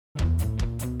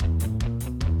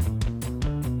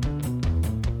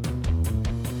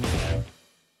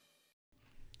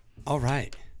All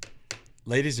right,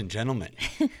 ladies and gentlemen,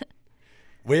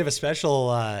 we have a special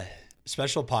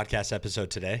podcast episode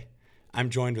today.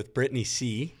 I'm joined with Brittany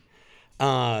See.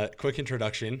 Quick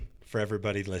introduction for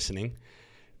everybody listening.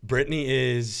 Brittany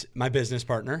is my business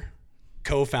partner,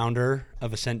 co-founder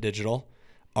of Ascent Digital,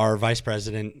 our vice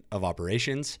president of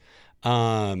operations,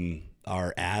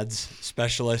 our ads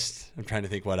specialist. I'm trying to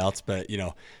think what else, but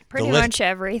pretty much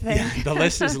everything. Yeah, the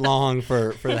list is long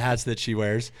for the hats that she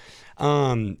wears.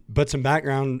 But some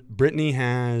background, Brittany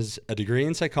has a degree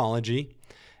in psychology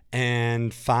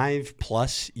and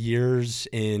 5+ years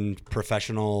in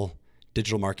professional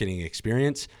digital marketing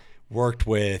experience, worked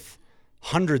with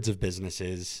hundreds of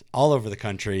businesses all over the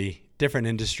country, different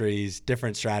industries,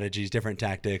 different strategies, different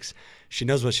tactics. She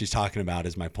knows what she's talking about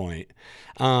is my point.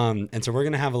 And so we're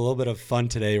going to have a little bit of fun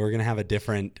today. We're going to have a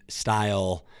different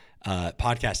style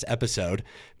podcast episode,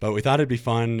 but we thought it'd be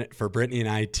fun for Brittany and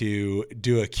I to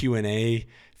do a Q&A,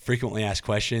 frequently asked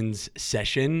questions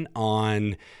session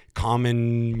on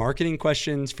common marketing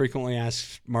questions, frequently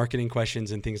asked marketing questions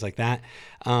and things like that.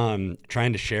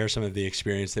 Trying to share some of the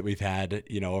experience that we've had,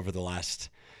 over the last,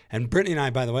 and Brittany and I,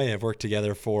 by the way, have worked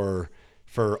together for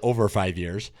over 5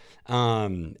 years.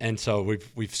 And so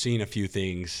we've seen a few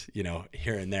things,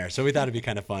 here and there. So we thought it'd be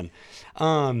kind of fun.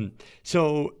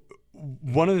 So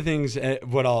one of the things, the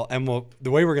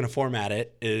way we're going to format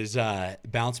it is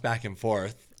bounce back and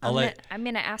forth. I'm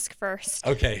going to ask first.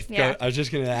 Okay. Yeah. Go. I was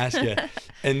just going to ask you.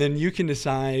 And then you can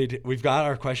decide, we've got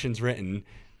our questions written.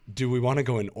 Do we want to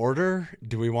go in order?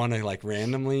 Do we want to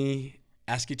randomly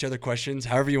ask each other questions?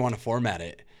 However you want to format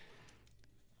it.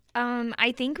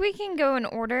 I think we can go in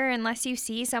order unless you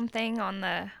see something on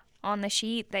the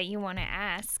sheet that you want to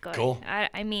ask. Cool.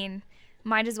 I mean,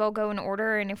 might as well go in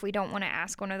order, and if we don't want to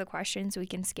ask one of the questions, we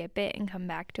can skip it and come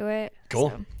back to it.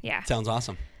 Cool. So, yeah. Sounds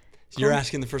awesome. So Cool. You're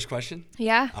asking the first question?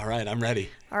 Yeah. All right, I'm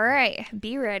ready. All right,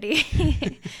 be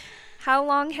ready. How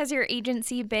long has your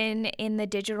agency been in the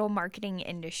digital marketing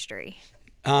industry?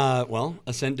 Well,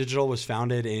 Ascent Digital was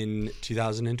founded in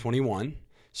 2021,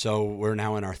 so we're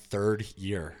now in our 3rd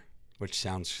year, which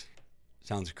sounds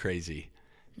crazy.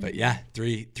 But yeah,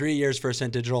 three years for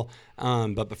Ascent Digital.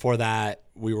 But before that,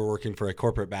 we were working for a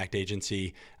corporate-backed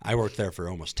agency. I worked there for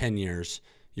almost 10 years.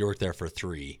 You worked there for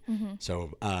 3. Mm-hmm.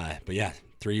 So, but yeah,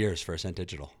 3 years for Ascent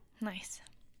Digital. Nice.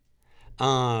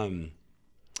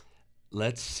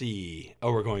 Let's see.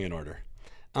 Oh, we're going in order.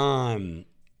 I'm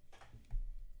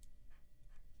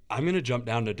going to jump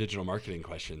down to digital marketing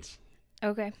questions.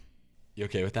 Okay. You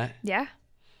okay with that? Yeah.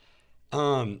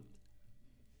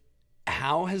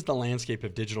 How has the landscape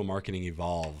of digital marketing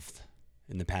evolved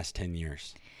in the past 10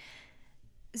 years?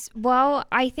 Well,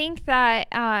 I think that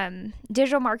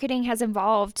digital marketing has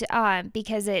evolved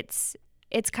because it's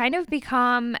kind of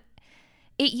become.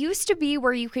 It used to be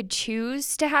where you could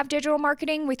choose to have digital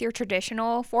marketing with your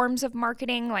traditional forms of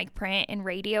marketing like print and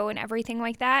radio and everything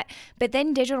like that. But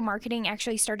then digital marketing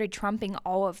actually started trumping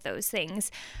all of those things.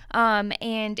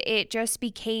 And it just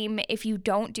became, if you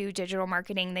don't do digital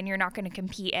marketing, then you're not going to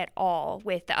compete at all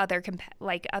with the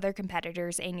other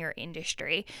competitors in your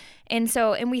industry. And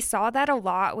we saw that a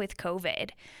lot with COVID.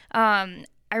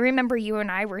 I remember you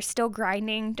and I were still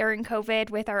grinding during COVID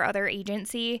with our other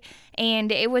agency,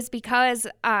 and it was because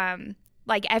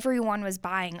everyone was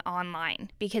buying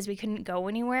online because we couldn't go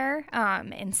anywhere.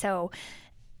 And so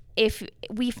if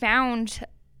we found,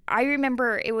 I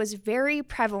remember it was very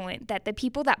prevalent that the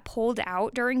people that pulled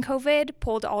out during COVID,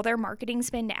 pulled all their marketing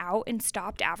spend out and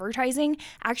stopped advertising,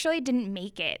 actually didn't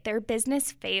make it. Their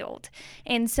business failed.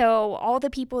 And so all the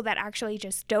people that actually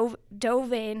just dove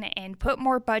in and put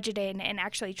more budget in and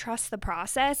actually trust the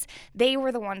process, they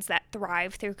were the ones that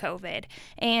thrived through COVID.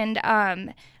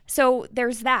 And so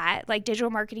there's that, digital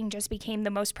marketing just became the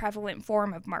most prevalent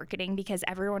form of marketing because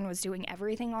everyone was doing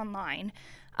everything online.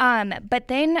 But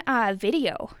then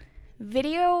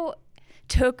video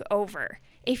took over.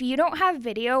 If you don't have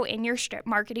video in your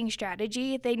marketing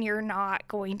strategy, then you're not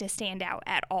going to stand out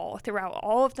at all throughout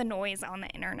all of the noise on the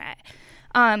internet.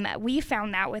 We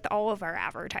found that with all of our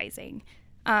advertising.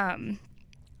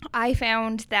 I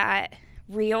found that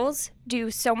Reels do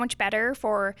so much better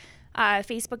for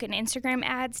Facebook and Instagram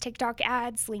ads, TikTok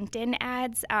ads, LinkedIn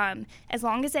ads. As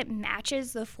long as it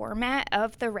matches the format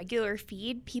of the regular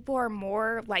feed, people are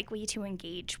more likely to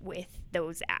engage with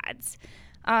those ads.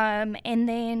 And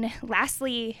then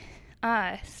lastly,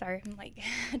 sorry,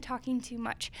 I'm talking too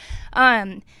much.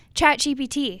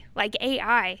 ChatGPT,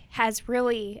 AI, has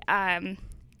really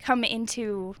come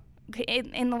into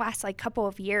in the last couple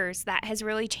of years that has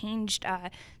really changed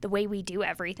the way we do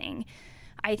everything.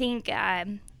 I think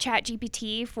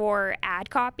ChatGPT for ad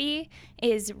copy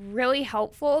is really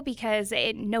helpful because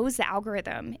it knows the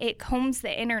algorithm. It combs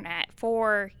the internet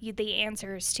for the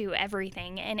answers to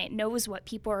everything, and it knows what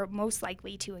people are most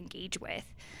likely to engage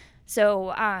with. So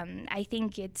I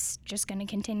think it's just going to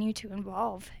continue to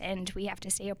evolve, and we have to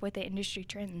stay up with the industry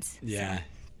trends. Yeah. So.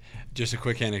 Just a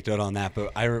quick anecdote on that,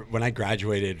 but when I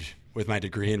graduated with my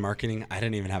degree in marketing, I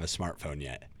didn't even have a smartphone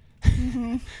yet.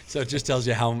 Mm-hmm. So it just tells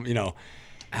you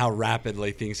how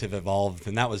rapidly things have evolved,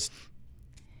 and that was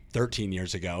 13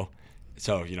 years ago.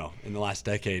 So, in the last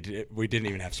decade, we didn't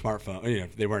even have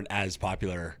smartphones. They weren't as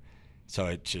popular. So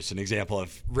it's just an example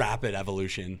of rapid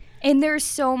evolution. And there's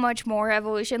so much more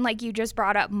evolution. Like you just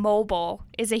brought up, mobile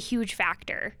is a huge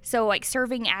factor. So like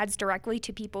serving ads directly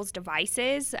to people's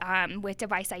devices with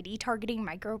device ID targeting,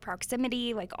 micro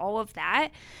proximity, like all of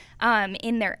that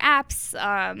in their apps,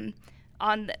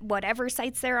 on whatever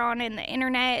sites they're on in the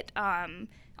internet, on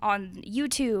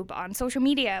YouTube, on social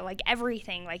media, like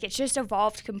everything. Like it's just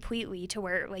evolved completely to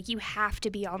where like you have to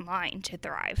be online to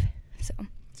thrive. So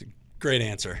it's a great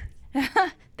answer.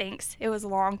 Thanks. It was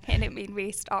long and it made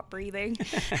me stop breathing.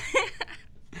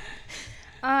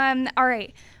 All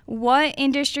right. What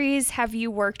industries have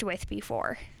you worked with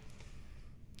before?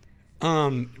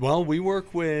 Well, we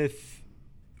work with,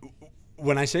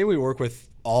 when I say we work with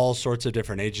all sorts of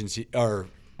different agencies, or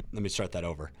let me start that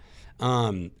over.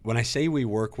 When I say we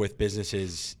work with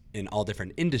businesses in all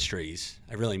different industries,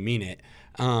 I really mean it.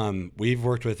 We've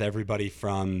worked with everybody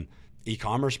from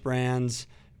e-commerce brands,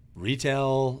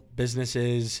 retail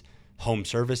businesses, home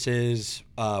services,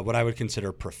 what I would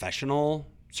consider professional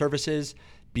services,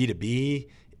 B2B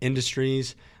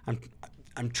industries.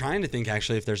 I'm trying to think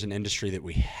actually if there's an industry that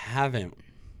we haven't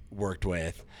worked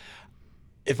with.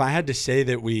 If I had to say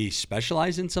that we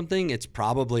specialize in something, it's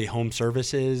probably home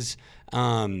services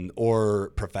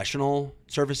or professional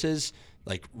services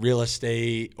like real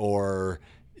estate or,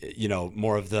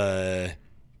 more of the,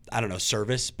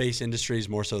 service-based industries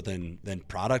more so than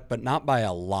product, but not by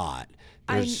a lot.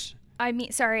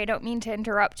 Sorry, I don't mean to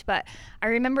interrupt, but I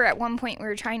remember at one point we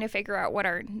were trying to figure out what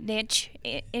our niche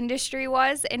industry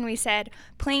was, and we said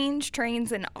planes,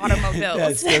 trains, and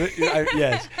automobiles.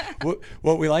 Yes.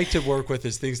 What we like to work with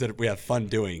is things that we have fun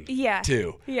doing,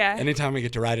 too. Yeah. Anytime we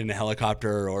get to ride in a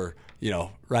helicopter or,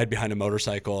 ride behind a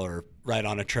motorcycle or ride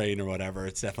on a train or whatever,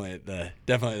 it's definitely at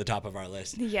the top of our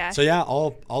list. Yeah. So, yeah,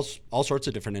 all sorts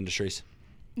of different industries.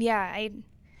 Yeah,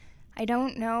 I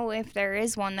don't know if there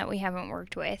is one that we haven't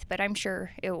worked with, but I'm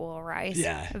sure it will arise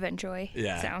eventually.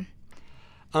 Yeah.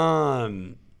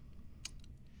 So.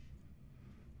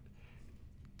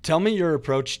 Tell me your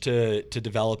approach to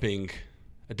developing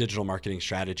a digital marketing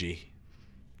strategy.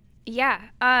 Yeah.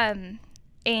 And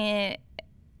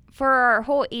for our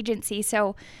whole agency,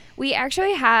 so we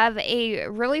actually have a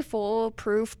really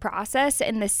foolproof process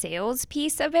in the sales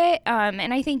piece of it.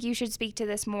 And I think you should speak to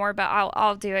this more, but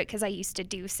I'll do it because I used to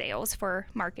do sales for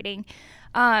marketing.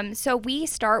 So we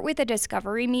start with a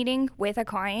discovery meeting with a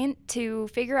client to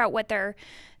figure out what their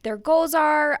goals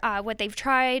are, what they've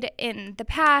tried in the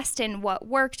past and what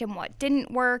worked and what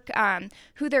didn't work,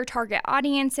 who their target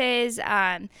audience is.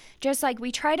 Just like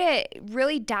we try to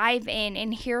really dive in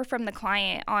and hear from the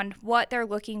client on what they're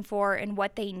looking for and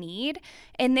what they need.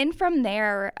 And then from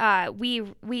there,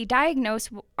 we diagnose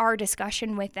our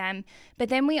discussion with them, but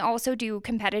then we also do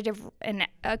competitive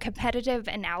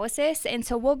analysis. And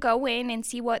so we'll go in and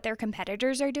see what their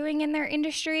competitors are doing in their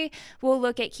industry. We'll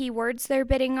look at keywords they're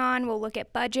bidding on. We'll look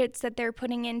at budgets that they're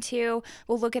putting into.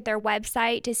 We'll look at their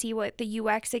website to see what the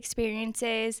UX experience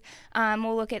is.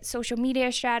 We'll look at social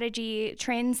media strategy,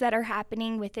 trends that are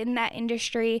happening within that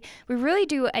industry. We really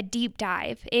do a deep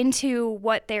dive into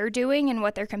what they're doing and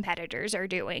what their competitors are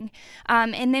doing.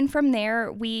 And then from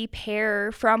there, we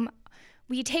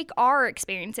take our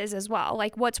experiences as well,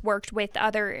 like what's worked with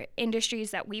other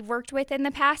industries that we've worked with in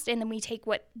the past, and then we take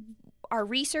what our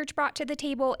research brought to the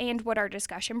table and what our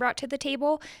discussion brought to the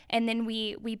table, and then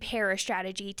we pair a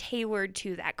strategy tailored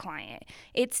to that client.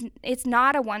 It's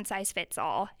not a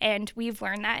one-size-fits-all, and we've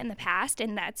learned that in the past,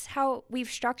 and that's how we've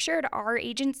structured our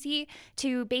agency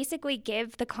to basically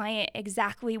give the client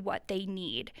exactly what they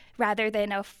need, rather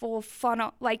than a full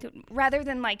funnel, rather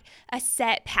than a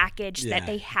set package that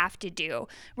they have to do.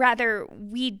 Rather,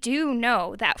 we do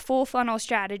know that full funnel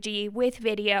strategy with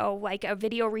video, like a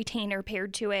video retainer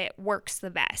paired to it, works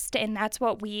the best. And that's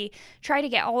what we try to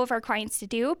get all of our clients to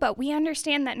do. But we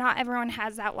understand that not everyone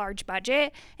has that large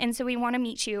budget. And so we want to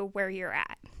meet you where you're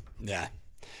at. Yeah.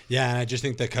 Yeah. And I just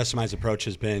think the customized approach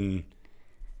has been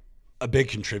a big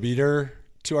contributor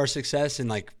to our success.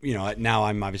 And now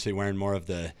I'm obviously wearing more of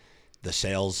the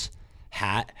sales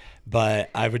hat, But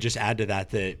I would just add to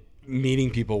that meeting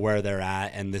people where they're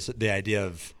at and the idea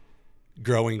of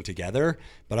growing together.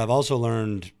 But I've also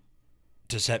learned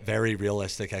to set very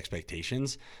realistic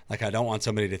expectations. Like, I don't want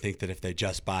somebody to think that if they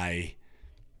just buy,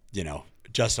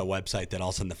 just a website, that all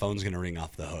of a sudden the phone's going to ring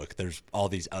off the hook. There's all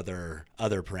these other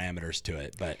parameters to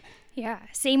it. But yeah,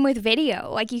 same with video.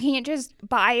 Like, you can't just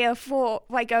buy a full,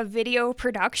 like, a video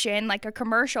production, like a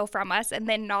commercial from us, and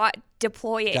then not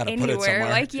deploy it anywhere.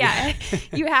 Like, yeah,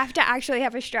 you have to actually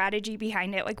have a strategy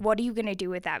behind it. Like, what are you going to do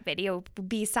with that video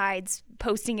besides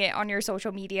posting it on your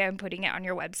social media and putting it on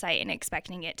your website and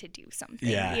expecting it to do something,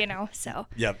 So,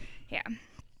 yep. Yeah.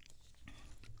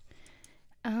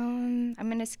 I'm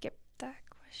going to skip that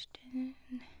question.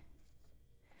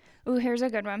 Ooh, here's a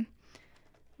good one.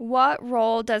 What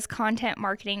role does content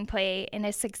marketing play in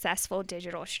a successful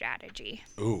digital strategy?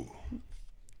 Ooh.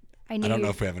 I don't know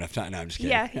if we have enough time. No, I'm just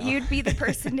kidding. Yeah, you'd be the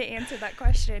person to answer that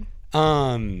question.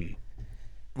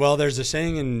 Well, there's a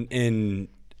saying in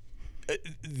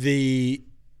the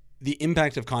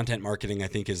impact of content marketing, I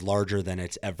think, is larger than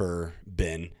it's ever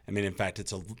been. I mean, in fact,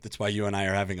 it's why you and I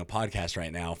are having a podcast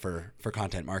right now for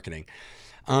content marketing.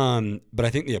 But I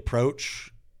think the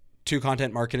approach to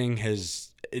content marketing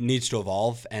it needs to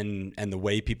evolve, and the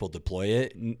way people deploy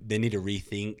it, they need to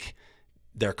rethink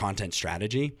their content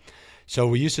strategy. So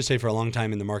we used to say for a long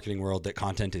time in the marketing world that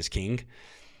content is king.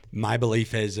 My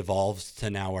belief has evolved to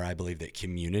now where I believe that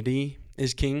community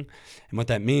is king. And what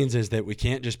that means is that we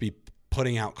can't just be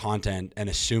putting out content and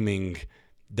assuming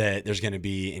that there's going to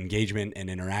be engagement and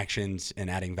interactions and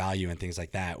adding value and things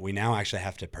like that. We now actually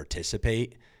have to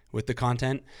participate with the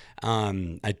content.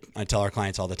 I tell our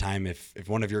clients all the time, if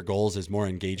one of your goals is more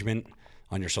engagement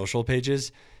on your social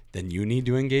pages, then you need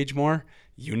to engage more.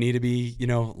 You need to be,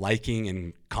 liking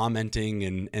and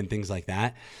commenting and things like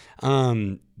that.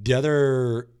 The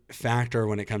other factor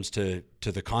when it comes to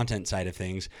the content side of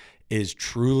things is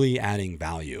truly adding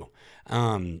value.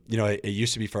 It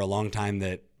used to be for a long time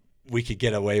that we could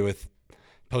get away with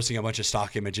posting a bunch of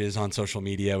stock images on social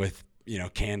media with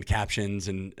canned captions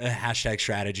and a hashtag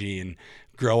strategy and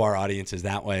grow our audiences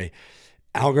that way.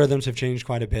 Algorithms have changed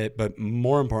quite a bit, but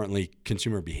more importantly,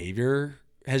 consumer behavior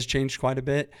has changed quite a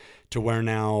bit to where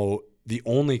now the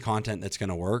only content that's going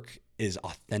to work is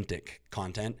authentic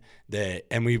content.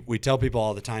 And we tell people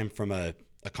all the time from a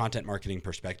content marketing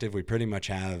perspective, we pretty much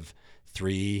have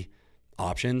 3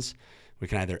 options. We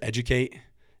can either educate,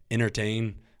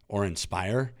 entertain, or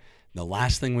inspire. The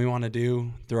last thing we want to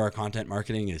do through our content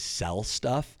marketing is sell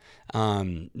stuff.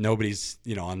 Nobody's,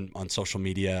 on social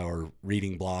media or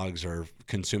reading blogs or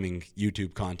consuming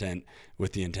YouTube content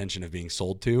with the intention of being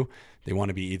sold to. They want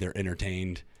to be either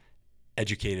entertained,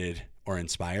 educated, or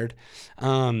inspired.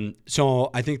 So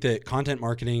I think that content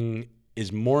marketing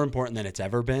is more important than it's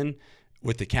ever been,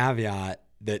 with the caveat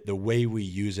that the way we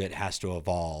use it has to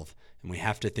evolve, and we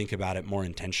have to think about it more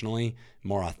intentionally,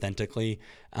 more authentically,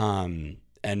 and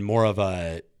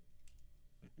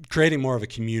creating more of a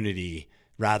community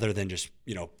rather than just,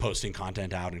 posting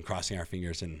content out and crossing our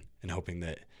fingers and hoping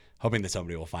that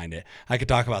somebody will find it. I could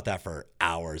talk about that for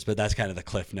hours, but that's kind of the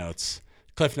Cliff Notes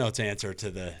answer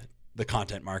to the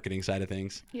content marketing side of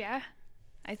things. Yeah.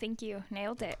 I think you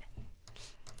nailed it.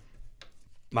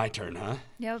 My turn, huh?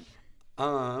 Yep.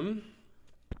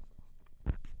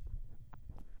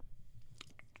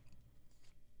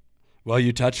 Well,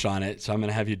 you touched on it, so I'm going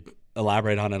to have you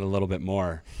elaborate on it a little bit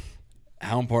more.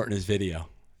 How important is video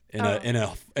in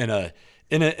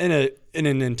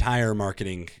an entire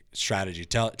marketing strategy?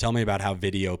 Tell me about how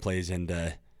video plays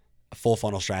into a full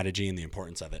funnel strategy and the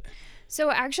importance of it. So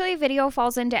actually, video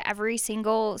falls into every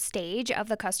single stage of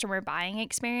the customer buying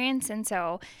experience. And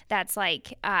so that's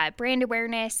like brand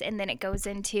awareness, and then it goes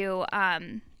into,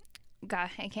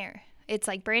 it's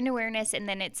like brand awareness, and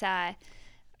then it's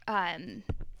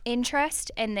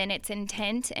interest, and then it's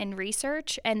intent and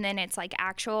research, and then it's like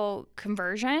actual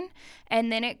conversion,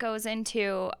 and then it goes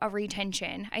into a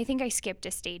retention. I think I skipped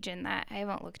a stage in that. I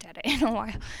haven't looked at it in a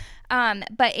while.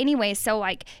 But anyway, so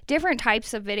like different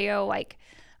types of video, like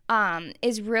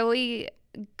is really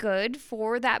good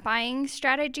for that buying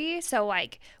strategy. So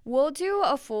like we'll do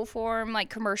a full form like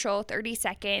commercial, 30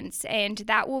 seconds, and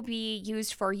that will be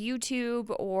used for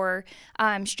YouTube or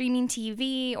streaming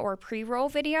TV or pre-roll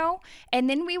video. And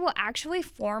then we will actually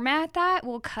format that.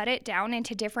 We'll cut it down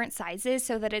into different sizes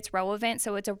so that it's relevant,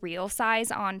 so it's a real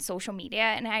size on social media.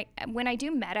 And when I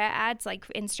do meta ads like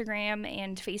Instagram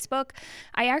and Facebook,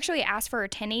 I actually ask for a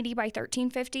 1080 by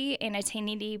 1350 and a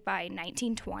 1080 by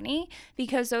 1920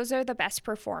 because those are the best best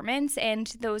performance, and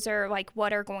those are like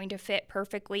what are going to fit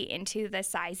perfectly into the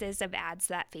sizes of ads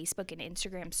that Facebook and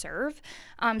Instagram serve.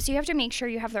 So you have to make sure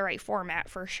you have the right format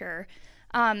for sure.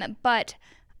 But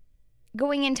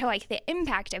going into like the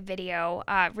impact of video,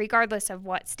 regardless of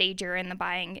what stage you're in the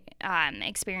buying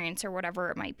experience or whatever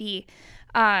it might be,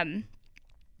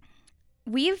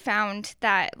 we've found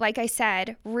that, like I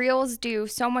said, Reels do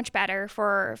so much better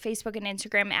for Facebook and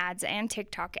Instagram ads and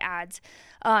TikTok ads,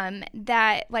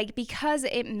 that like because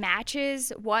it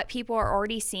matches what people are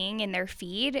already seeing in their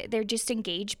feed, they're just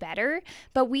engaged better.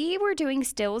 But we were doing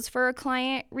stills for a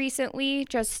client recently,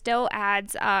 just still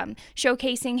ads,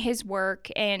 showcasing his work,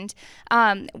 and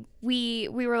we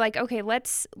were like, okay,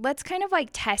 let's kind of like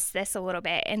test this a little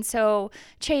bit. And so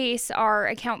Chase, our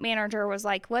account manager, was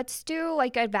like, let's do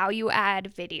like a value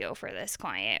add video for this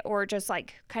client, or just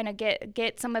like kind of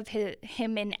get some of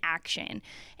him in action.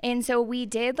 And so we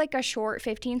did like a short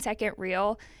 15-second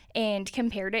reel and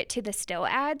compared it to the still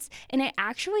ads, and it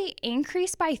actually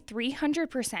increased by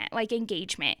 300% like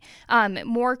engagement,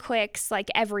 more clicks, like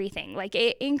everything. Like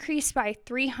it increased by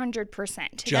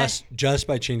 300%. Just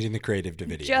by changing the creative to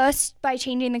video. Just by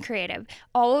changing the creative.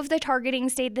 All of the targeting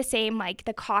stayed the same, like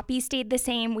the copy stayed the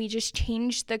same. We just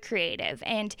changed the creative,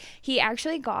 and he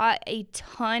actually got a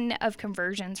ton of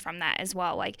conversions from that as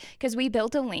well. Like, because we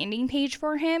built a landing page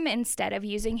for him instead of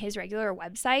using his regular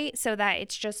website, so that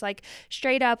it's just like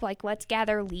straight up like let's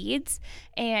gather leads.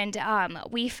 And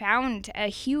we found a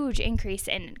huge increase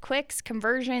in clicks,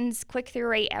 conversions, click-through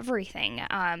rate, everything.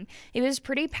 It was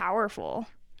pretty powerful.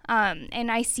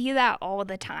 And I see that all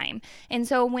the time. And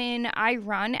so when I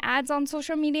run ads on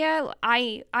social media,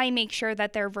 I make sure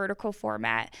that they're vertical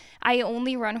format. I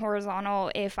only run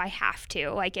horizontal if I have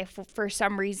to. Like if for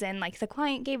some reason, like the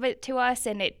client gave it to us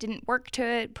and it didn't work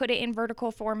to put it in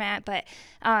vertical format, but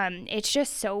it's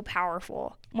just so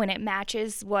powerful when it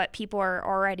matches what people are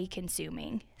already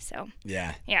consuming. So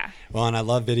yeah. Well, and I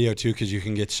love video too, because you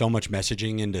can get so much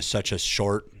messaging into such a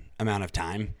short amount of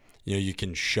time. You know, you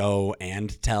can show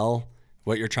and tell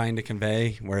what you're trying to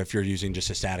convey, where if you're using just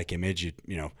a static image,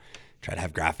 you know, try to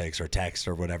have graphics or text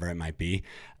or whatever it might be.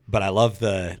 But I love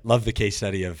the case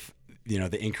study of, you know,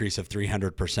 the increase of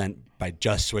 300% by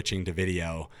just switching to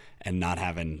video and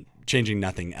changing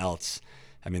nothing else.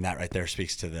 I mean, that right there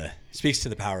speaks to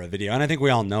the power of video. And I think we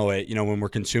all know it, you know, when we're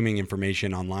consuming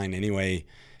information online anyway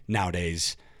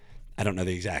nowadays. I don't know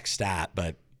the exact stat,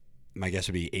 but my guess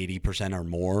would be 80% or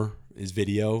more is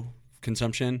video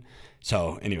consumption.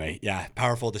 So anyway, yeah,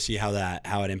 powerful to see how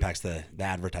it impacts the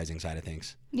advertising side of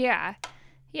things. Yeah.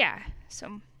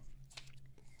 So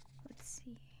let's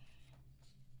see.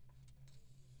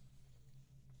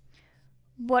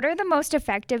 What are the most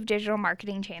effective digital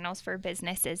marketing channels for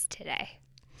businesses today?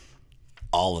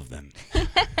 All of them.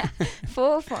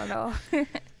 Full funnel.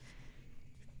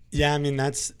 Yeah, I mean,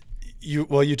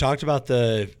 you talked about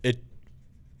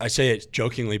I say it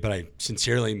jokingly, but I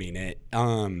sincerely mean it.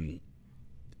 The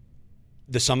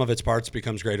sum of its parts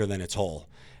becomes greater than its whole.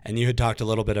 And you had talked a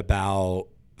little bit about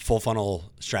full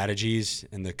funnel strategies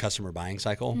and the customer buying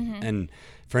cycle. Mm-hmm. And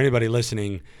for anybody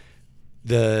listening,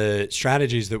 the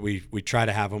strategies that we try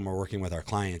to have when we're working with our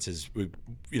clients is,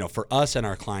 for us and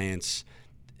our clients,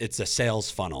 it's a sales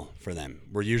funnel for them.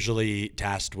 We're usually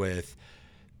tasked with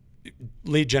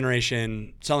lead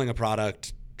generation, selling a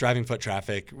product, driving foot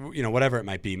traffic, whatever it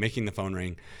might be, making the phone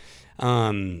ring,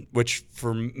 which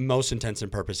for most intents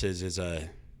and purposes is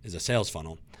a sales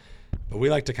funnel. But we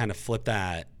like to kind of flip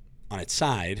that on its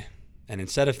side, and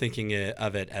instead of thinking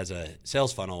of it as a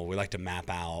sales funnel, we like to map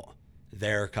out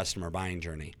their customer buying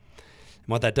journey. And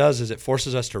what that does is it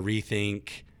forces us to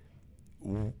rethink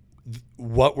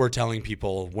what we're telling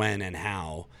people when and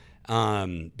how,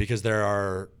 because there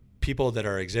are people that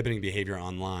are exhibiting behavior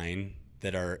online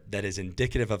that is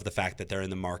indicative of the fact that they're in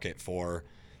the market for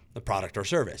the product or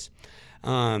service.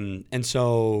 And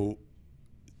so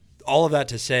all of that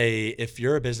to say, if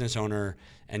you're a business owner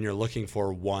and you're looking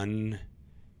for one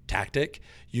tactic,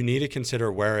 you need to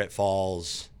consider where it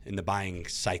falls in the buying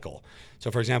cycle.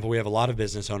 So for example, we have a lot of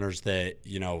business owners that,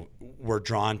 were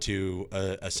drawn to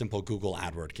a simple Google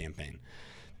AdWord campaign,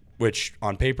 which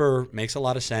on paper makes a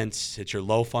lot of sense. It's your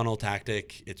low funnel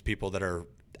tactic. It's people that are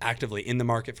actively in the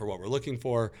market for what we're looking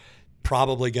for,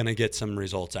 probably going to get some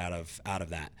results out of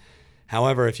that.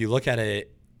 However, if you look at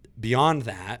it beyond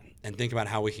that and think about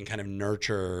how we can kind of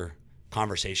nurture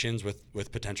conversations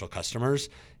with potential customers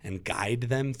and guide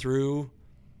them through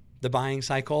the buying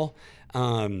cycle,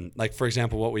 like for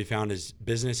example, what we found is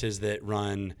businesses that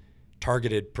run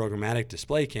targeted programmatic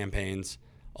display campaigns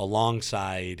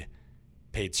alongside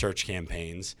paid search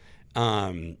campaigns,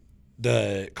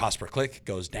 the cost per click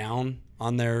goes down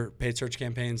on their paid search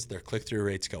campaigns, their click-through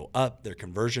rates go up, their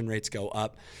conversion rates go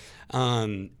up.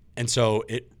 And so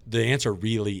the answer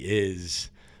really is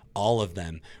all of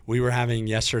them. We were having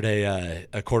yesterday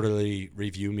a quarterly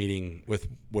review meeting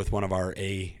with one of our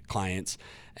A clients,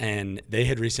 and they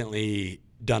had recently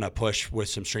done a push with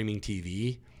some streaming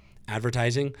TV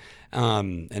advertising,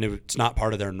 and it's not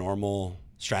part of their normal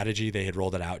strategy. They had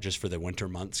rolled it out just for the winter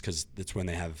months because it's when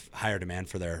they have higher demand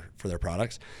for their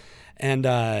products. And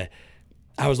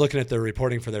I was looking at their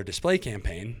reporting for their display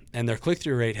campaign, and their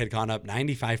click-through rate had gone up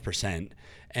 95%,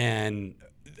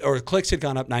 or clicks had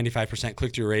gone up 95%,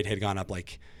 click-through rate had gone up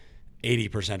like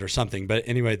 80% or something. But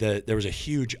anyway, there was a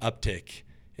huge uptick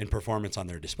in performance on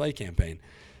their display campaign.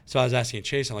 So I was asking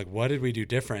Chase, I'm like, what did we do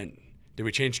different? Did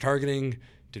we change targeting?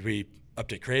 Did we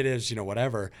update creatives?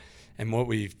 Whatever. And what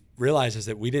we realized is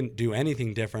that we didn't do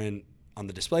anything different on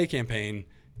the display campaign,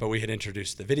 but we had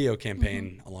introduced the video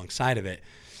campaign alongside of it.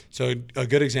 So a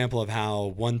good example of how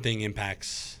one thing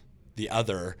impacts the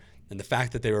other, and the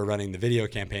fact that they were running the video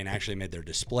campaign actually made their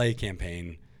display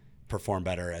campaign perform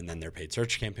better, and then their paid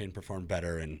search campaign performed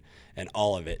better, and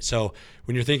all of it. So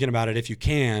when you're thinking about it, if you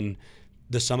can,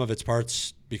 the sum of its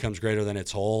parts becomes greater than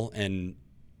its whole, and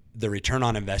the return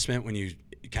on investment when you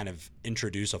kind of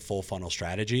introduce a full funnel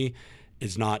strategy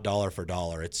is not dollar for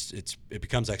dollar. It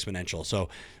becomes exponential. So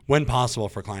when possible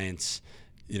for clients,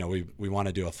 we want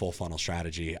to do a full funnel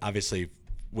strategy. Obviously,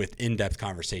 with in-depth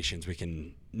conversations, we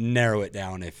can narrow it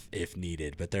down if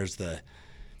needed. But there's the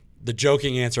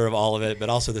joking answer of all of it, but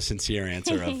also the sincere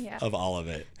answer of all of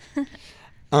it.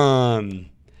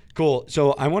 Cool.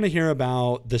 So I want to hear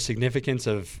about the significance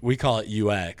of, we call it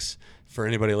UX. For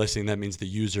anybody listening, that means the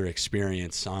user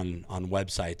experience on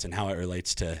websites and how it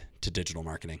relates to digital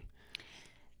marketing.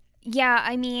 Yeah,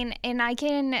 I mean, and I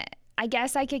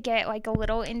guess I could get like a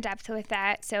little in depth with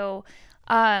that. So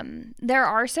there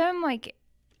are some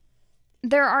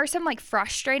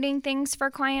frustrating things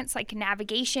for clients, like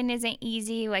navigation isn't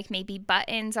easy, like maybe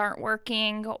buttons aren't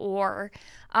working, or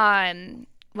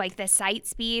like the site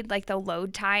speed, like the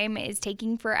load time is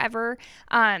taking forever.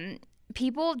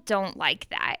 People don't like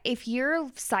that. If your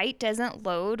site doesn't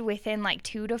load within like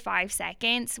 2 to 5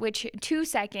 seconds, which 2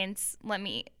 seconds,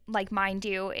 mind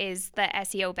you, is the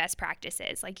SEO best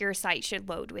practices. Like your site should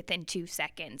load within 2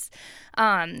 seconds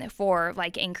for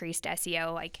like increased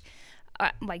SEO, like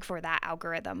for that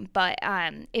algorithm. But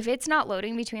if it's not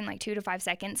loading between like 2 to 5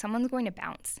 seconds, someone's going to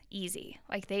bounce easy.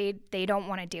 Like they don't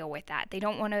want to deal with that. They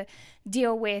don't want to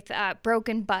deal with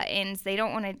broken buttons. They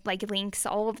don't want to like links,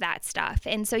 all of that stuff.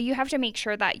 And so you have to make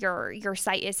sure that your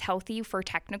site is healthy for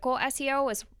technical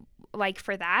SEO as like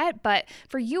for that. But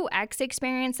for UX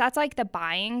experience, that's like the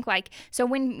buying. Like, so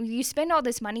when you spend all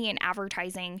this money in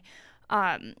advertising,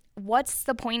 what's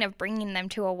the point of bringing them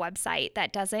to a website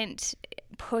that doesn't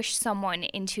push someone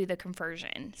into the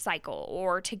conversion cycle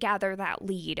or to gather that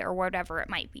lead or whatever it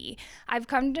might be? I've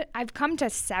come to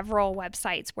several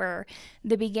websites where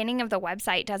the beginning of the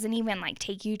website doesn't even like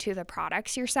take you to the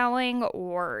products you're selling,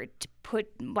 or to put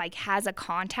like has a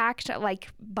contact like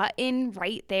button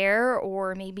right there,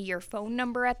 or maybe your phone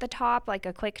number at the top, like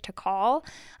a click to call.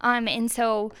 And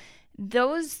so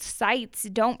those sites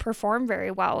don't perform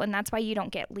very well, and that's why you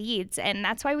don't get leads. And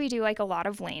that's why we do like a lot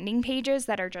of landing pages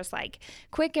that are just like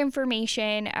quick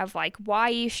information of like why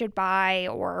you should buy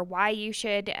or why you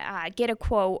should get a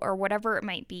quote or whatever it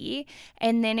might be.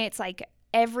 And then it's like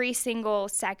every single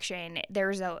section,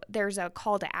 there's a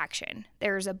call to action.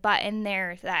 There's a button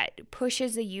there that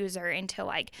pushes the user into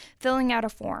like filling out a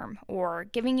form or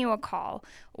giving you a call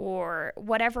or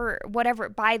whatever,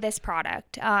 buy this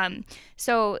product.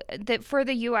 So that for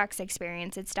the UX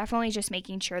experience, it's definitely just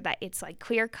making sure that it's like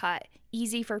clear cut,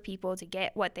 easy for people to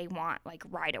get what they want like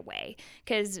right away.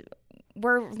 Because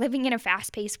we're living in a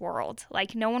fast-paced world.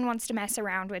 Like no one wants to mess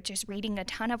around with just reading a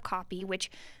ton of copy,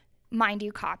 which, mind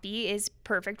you, copy is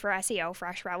perfect for SEO,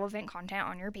 fresh, relevant content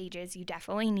on your pages. You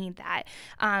definitely need that.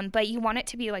 But you want it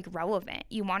to be like relevant.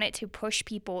 You want it to push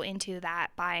people into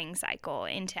that buying cycle,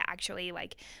 into actually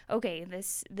like, okay,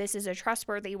 this is a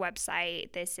trustworthy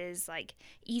website. This is like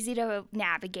easy to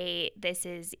navigate. This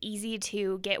is easy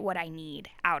to get what I need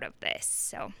out of this.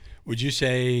 So would you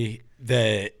say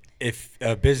that if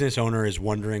a business owner is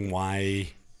wondering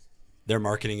why their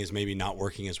marketing is maybe not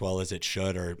working as well as it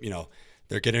should, or,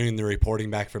 they're getting the reporting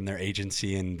back from their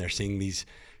agency and they're seeing these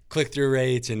click-through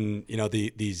rates and,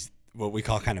 these what we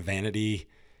call kind of vanity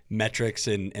metrics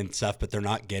and stuff, but they're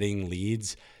not getting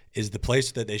leads, is the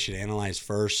place that they should analyze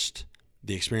first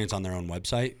the experience on their own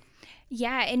website?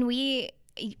 Yeah, and we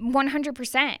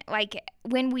 100%, like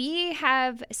when we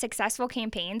have successful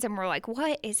campaigns and we're like,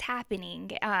 what is happening?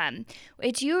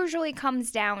 It usually comes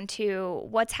down to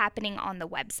what's happening on the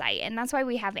website. And that's why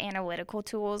we have analytical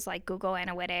tools like Google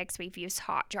Analytics. We've used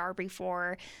Hotjar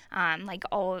before,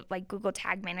 like Google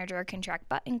Tag Manager can track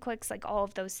button clicks, like all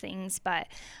of those things. But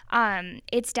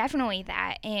it's definitely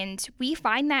that. And we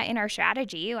find that in our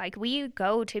strategy. Like we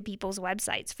go to people's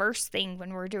websites first thing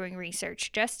when we're doing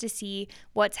research just to see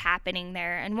what's happening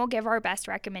there. And we'll give our best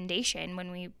recommendation when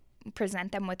we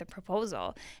present them with a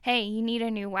proposal. Hey, you need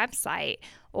a new website,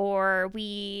 or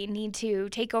we need to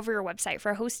take over your website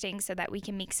for hosting so that we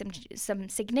can make some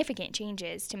significant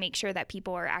changes to make sure that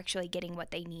people are actually getting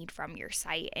what they need from your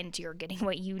site and you're getting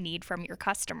what you need from your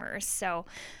customers. So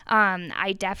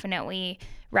I definitely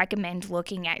recommend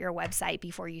looking at your website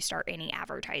before you start any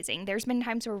advertising. There's been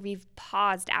times where we've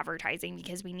paused advertising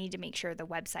because we need to make sure the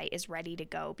website is ready to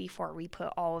go before we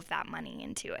put all of that money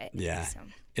into it. Yeah, so,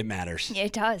 it matters.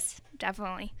 It does,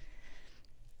 definitely.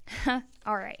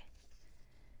 All right.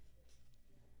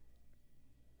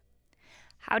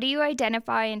 How do you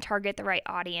identify and target the right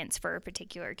audience for a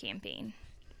particular campaign?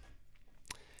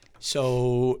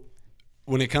 So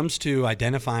when it comes to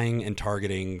identifying and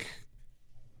targeting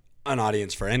an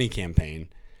audience for any campaign,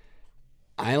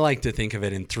 I like to think of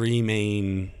it in three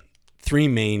main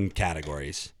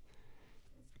categories.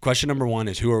 Question number 1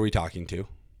 is, who are we talking to?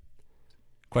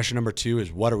 Question number 2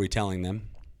 is, what are we telling them?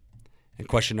 And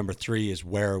question number 3 is,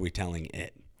 where are we telling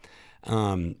it?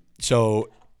 So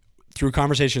through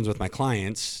conversations with my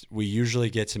clients, we usually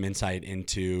get some insight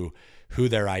into who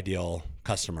their ideal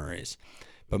customer is.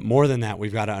 But more than that,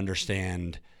 we've got to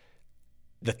understand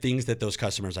the things that those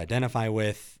customers identify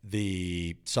with,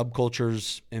 the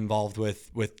subcultures involved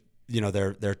with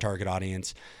their target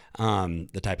audience,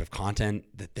 the type of content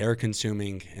that they're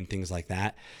consuming and things like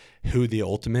that, who the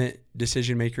ultimate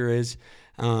decision maker is.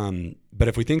 But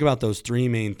if we think about those three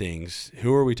main things,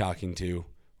 who are we talking to,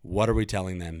 what are we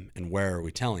telling them, and where are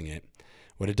we telling it?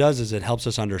 What it does is it helps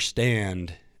us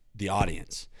understand the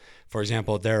audience. For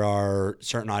example, there are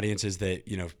certain audiences that,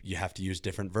 you have to use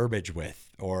different verbiage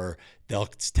with, or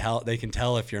they can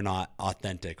tell if you're not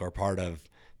authentic or part of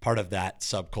that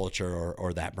subculture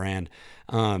or that brand.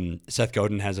 Seth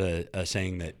Godin has a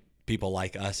saying that people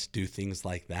like us do things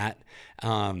like that.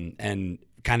 And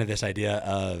kind of this idea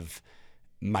of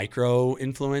micro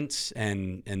influence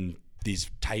and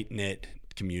these tight knit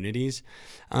communities.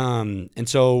 And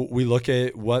so we look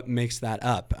at what makes that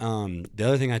up. The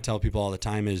other thing I tell people all the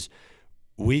time is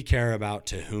we care about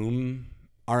to whom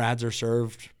our ads are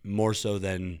served more so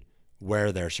than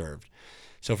where they're served.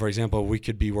 So for example, we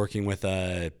could be working with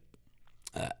a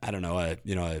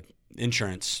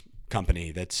insurance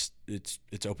company that's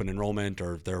it's open enrollment,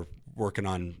 or they're working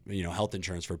on, health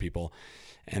insurance for people.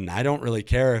 And I don't really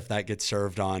care if that gets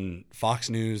served on Fox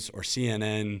News or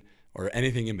CNN or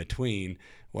anything in between.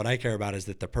 What I care about is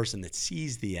that the person that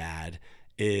sees the ad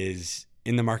is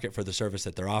in the market for the service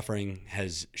that they're offering,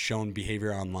 has shown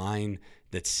behavior online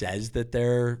that says that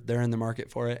they're in the market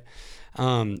for it.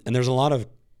 And there's a lot of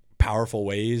powerful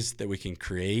ways that we can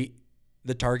create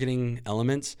the targeting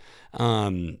elements.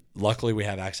 Luckily, we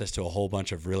have access to a whole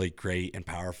bunch of really great and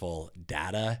powerful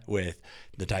data with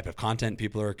the type of content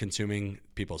people are consuming,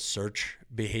 people's search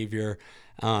behavior,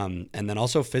 and then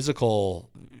also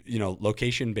physical,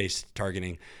 location-based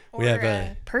targeting. We have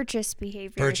a purchase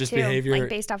behavior too, like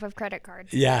based off of credit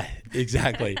cards. Yeah,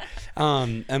 exactly.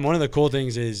 And one of the cool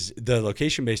things is the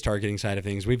location-based targeting side of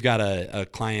things. We've got a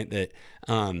client that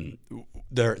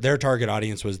their target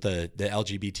audience was the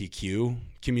LGBTQ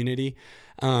community.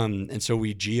 And so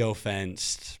we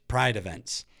geo-fenced Pride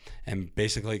events and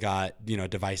basically got,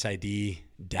 device ID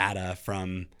data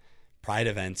from Pride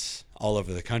events all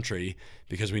over the country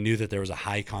because we knew that there was a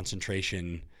high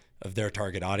concentration of their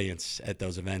target audience at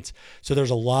those events. So there's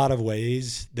a lot of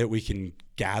ways that we can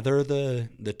gather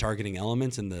the targeting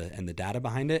elements and the data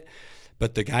behind it.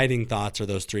 But the guiding thoughts are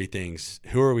those three things.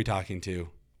 Who are we talking to?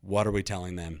 What are we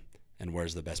telling them? And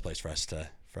where's the best place for us to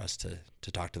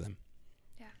talk to them?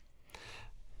 Yeah.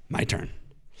 My turn.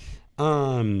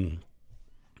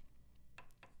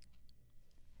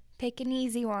 Pick an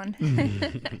easy one.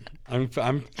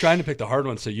 I'm trying to pick the hard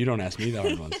ones so you don't ask me the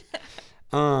hard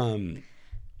ones.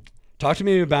 Talk to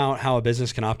me about how a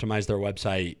business can optimize their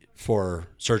website for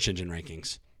search engine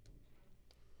rankings.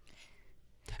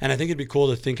 And I think it'd be cool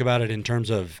to think about it in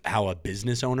terms of how a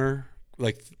business owner,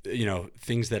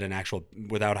 things that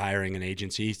without hiring an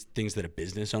agency, things that a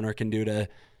business owner can do to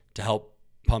help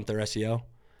pump their SEO.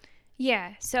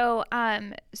 Yeah. So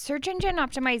search engine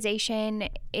optimization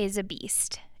is a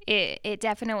beast. It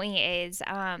definitely is.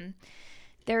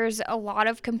 There's a lot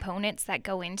of components that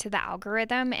go into the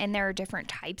algorithm, and there are different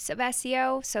types of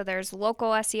SEO. So there's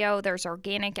local SEO, there's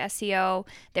organic SEO,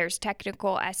 there's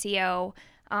technical SEO.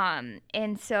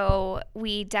 And so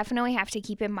we definitely have to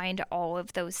keep in mind all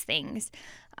of those things.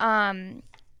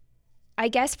 I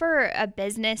guess for a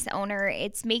business owner,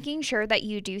 it's making sure that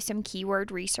you do some keyword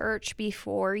research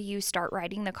before you start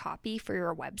writing the copy for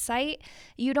your website.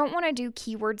 You don't want to do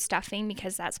keyword stuffing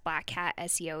because that's black hat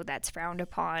SEO, that's frowned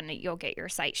upon. You'll get your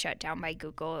site shut down by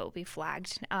Google. It'll be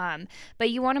flagged. But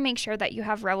you want to make sure that you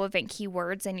have relevant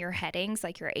keywords in your headings,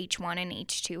 like your H1 and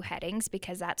H2 headings,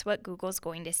 because that's what Google's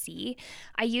going to see.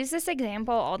 I use this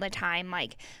example all the time.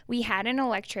 Like, we had an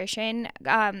electrician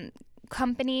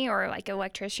company or like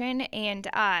electrician, and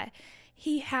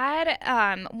he had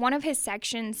one of his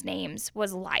sections names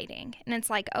was lighting, and it's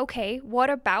like, okay, what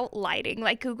about lighting?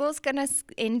 Like, Google's gonna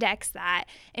index that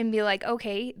and be like,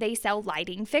 okay, they sell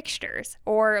lighting fixtures,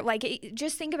 or like,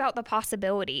 just think about the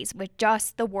possibilities with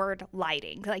just the word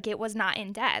lighting. Like, it was not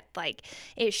in depth. Like,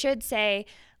 it should say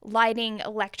lighting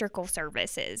electrical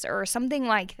services or something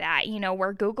like that,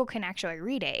 where Google can actually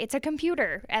read it. It's a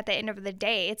computer at the end of the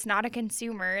day. It's not a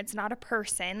consumer. It's not a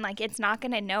person. Like, it's not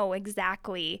going to know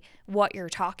exactly what you're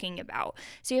talking about.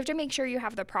 So you have to make sure you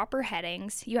have the proper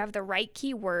headings, you have the right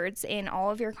keywords in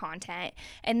all of your content,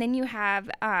 and then you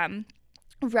have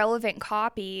relevant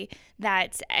copy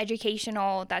that's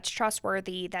educational, that's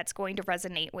trustworthy, that's going to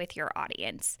resonate with your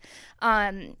audience.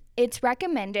 It's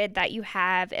recommended that you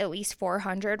have at least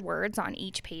 400 words on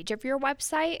each page of your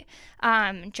website,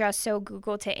 just so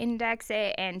Google to index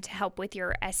it and to help with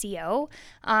your SEO.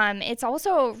 It's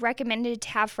also recommended to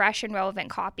have fresh and relevant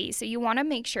copy. So you want to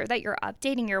make sure that you're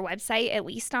updating your website at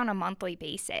least on a monthly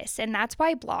basis. And that's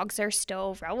why blogs are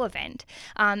still relevant.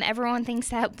 Everyone thinks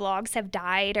that blogs have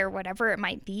died or whatever it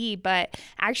might be, but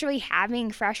actually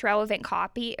having fresh, relevant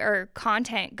copy or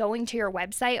content going to your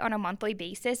website on a monthly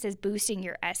basis is boosting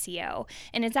your SEO.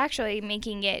 And it's actually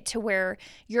making it to where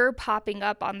you're popping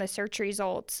up on the search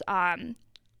results,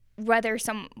 whether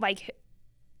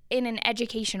in an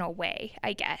educational way,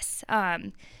 I guess.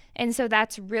 And so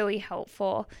that's really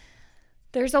helpful.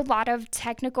 There's a lot of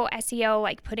technical SEO,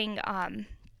 like putting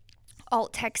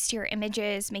alt text to your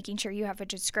images, making sure you have a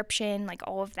description, like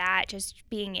all of that, just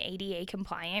being ADA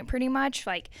compliant pretty much.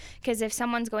 Like, because if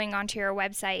someone's going onto your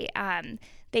website,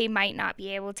 they might not be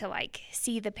able to like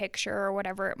see the picture or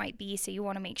whatever it might be. So you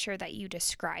want to make sure that you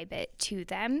describe it to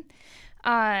them.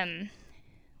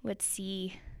 Let's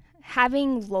see,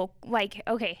 having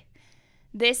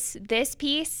this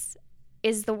piece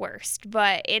is the worst,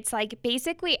 but it's like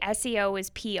basically SEO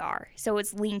is PR, so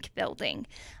it's link building.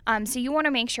 So you want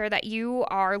to make sure that you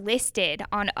are listed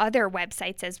on other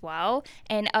websites as well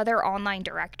and other online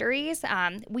directories.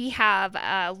 We have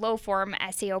a low form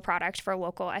SEO product for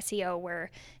local SEO where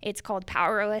it's called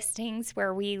Power Listings,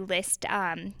 where we list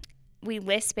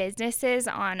businesses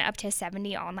on up to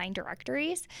 70 online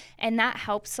directories, and that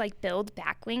helps like build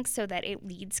backlinks so that it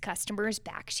leads customers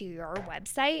back to your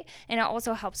website, and it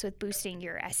also helps with boosting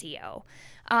your SEO.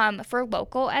 For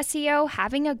local SEO,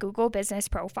 having a Google business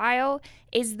profile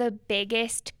is the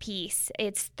biggest piece.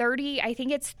 I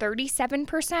think it's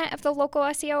 37% of the local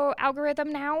SEO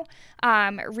algorithm now.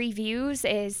 Reviews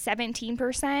is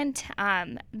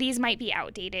 17%. These might be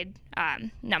outdated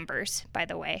numbers, by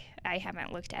the way. I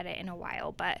haven't looked at it in a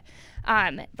while, but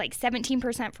like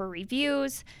 17% for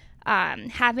reviews.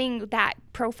 Having that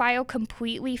profile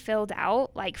completely filled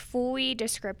out, like fully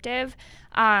descriptive,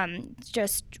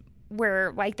 just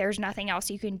where like there's nothing else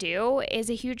you can do, is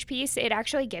a huge piece. It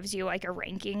actually gives you like a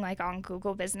ranking, like on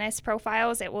Google business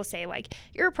profiles. It will say like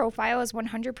your profile is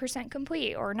 100%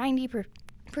 complete or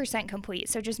 90% complete.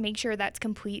 So just make sure that's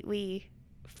completely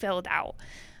filled out.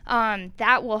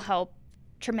 That will help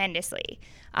tremendously.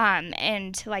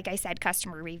 And like I said,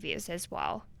 customer reviews as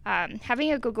well.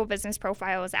 Having a Google business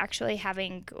profile is actually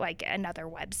having like another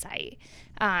website.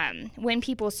 When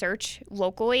people search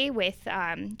locally with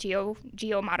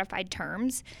geo-modified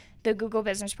terms, the Google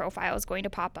business profile is going to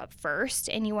pop up first,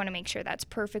 and you want to make sure that's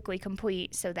perfectly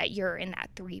complete so that you're in that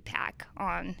 3-pack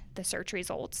on the search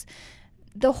results.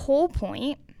 The whole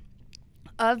point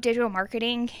of digital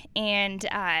marketing and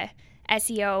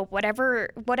SEO,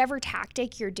 whatever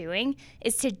tactic you're doing,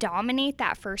 is to dominate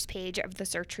that first page of the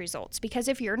search results. Because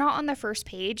if you're not on the first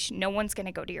page, no one's going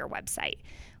to go to your website.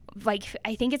 Like,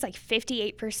 I think it's like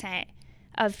 58%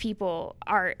 of people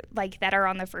that are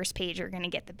on the first page are going to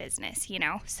get the business,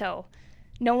 So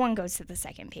no one goes to the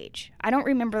second page. I don't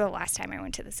remember the last time I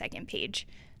went to the second page.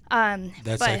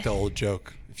 That's like the old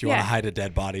joke. If you want to hide a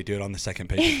dead body, do it on the second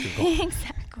page of Google.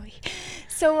 Exactly.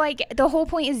 So like the whole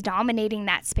point is dominating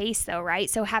that space though, right?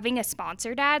 So having a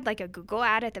sponsored ad, like a Google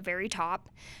ad at the very top,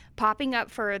 popping up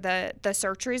for the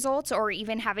search results, or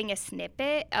even having a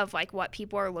snippet of like what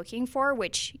people are looking for,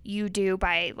 which you do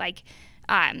by like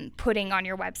putting on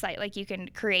your website. Like you can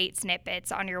create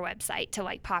snippets on your website to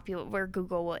like populate where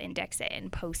Google will index it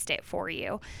and post it for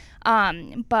you.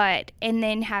 And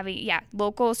then having,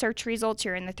 local search results,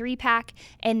 you're in the 3-pack,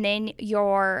 and then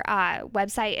your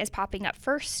website is popping up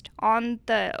first on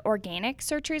the organic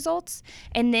search results,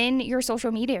 and then your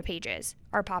social media pages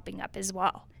are popping up as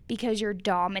well, because you're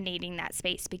dominating that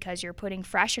space, because you're putting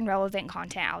fresh and relevant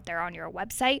content out there on your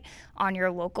website, on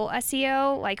your local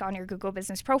SEO, like on your Google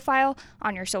business profile,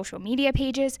 on your social media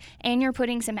pages, and you're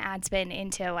putting some ad spend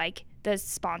into like the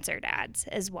sponsored ads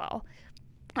as well.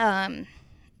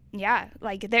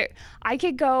 Like I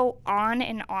could go on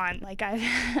and on, like I've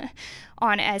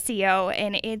on SEO,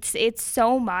 and it's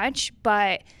so much,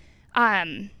 but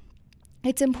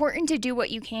it's important to do what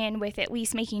you can with at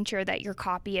least making sure that your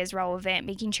copy is relevant,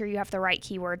 making sure you have the right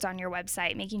keywords on your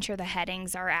website, making sure the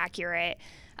headings are accurate,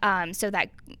 so that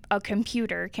a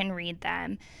computer can read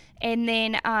them. And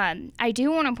then I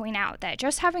do want to point out that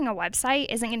just having a website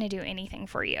isn't going to do anything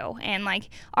for you. And like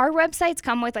our websites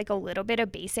come with like a little bit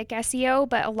of basic SEO,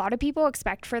 but a lot of people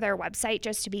expect for their website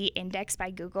just to be indexed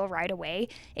by Google right away.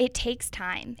 It takes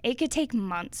time. It could take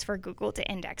months for Google to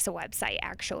index a website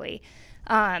actually.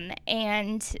 And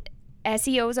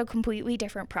SEO is a completely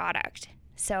different product.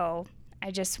 So I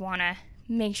just want to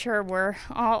make sure we're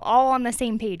all on the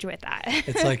same page with that.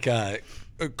 It's like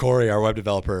Corey, our web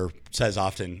developer, says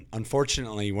often,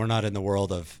 unfortunately, we're not in the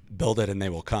world of build it and they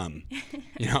will come.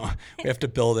 We have to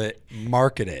build it,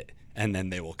 market it, and then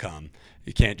they will come.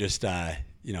 You can't just build a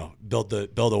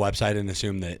website and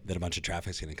assume that a bunch of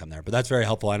traffic is going to come there. But that's very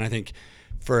helpful. And I think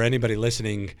for anybody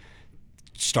listening,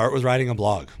 start with writing a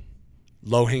blog.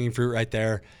 Low-hanging fruit right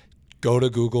there. Go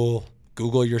to Google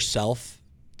yourself,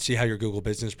 see how your Google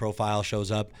business profile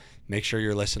shows up. Make sure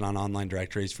you're listed on online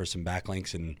directories for some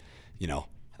backlinks, and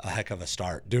a heck of a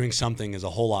start. Doing something is a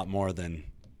whole lot more than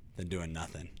doing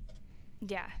nothing.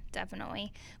 Yeah,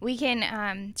 definitely. We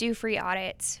can do free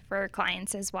audits for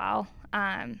clients as well.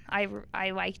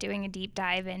 I like doing a deep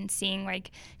dive and seeing,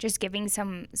 like, just giving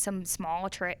some small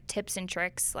tips and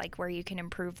tricks, like where you can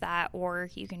improve that, or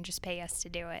you can just pay us to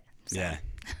do it. So. Yeah.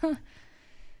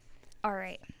 All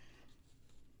right.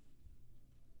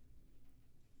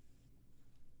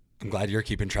 I'm glad you're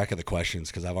keeping track of the questions,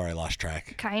 because I've already lost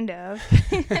track. Kind of.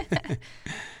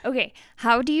 Okay.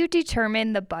 How do you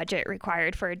determine the budget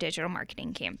required for a digital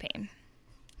marketing campaign?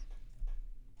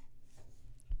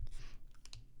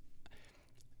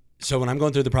 So when I'm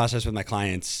going through the process with my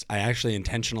clients, I actually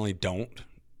intentionally don't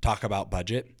talk about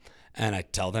budget, and I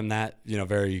tell them that,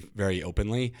 very, very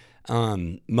openly.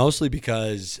 Mostly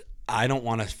because I don't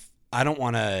want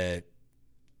to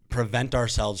prevent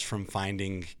ourselves from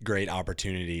finding great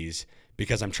opportunities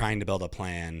because I'm trying to build a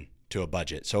plan to a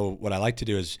budget. So what I like to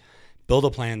do is build a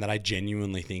plan that I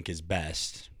genuinely think is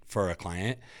best for a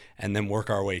client, and then work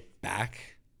our way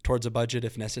back towards a budget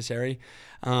if necessary.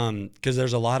 Because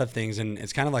there's a lot of things, and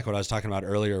it's kind of like what I was talking about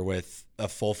earlier with a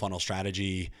full funnel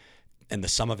strategy and the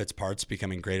sum of its parts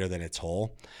becoming greater than its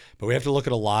whole. But we have to look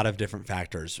at a lot of different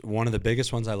factors. One of the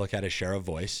biggest ones I look at is share of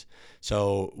voice.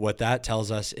 So what that tells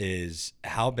us is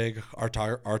how big our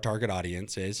target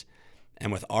audience is, and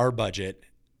with our budget,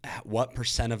 what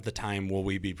 % of the time will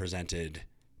we be presented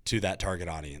to that target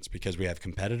audience? Because we have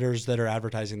competitors that are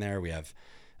advertising there. We have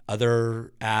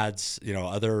other ads,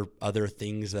 other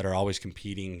things that are always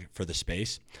competing for the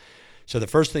space. So the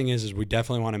first thing is we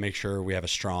definitely want to make sure we have a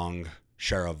strong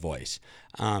share of voice.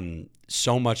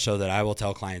 So much so that I will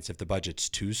tell clients, if the budget's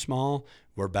too small,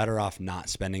 we're better off not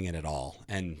spending it at all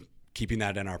and keeping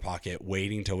that in our pocket,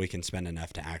 waiting till we can spend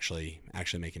enough to actually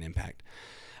make an impact.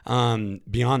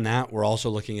 Beyond that, we're also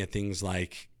looking at things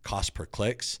like cost per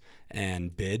clicks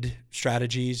and bid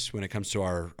strategies when it comes to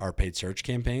our paid search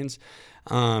campaigns.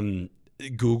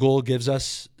 Google gives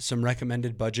us some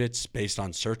recommended budgets based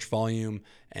on search volume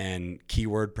and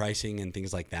keyword pricing and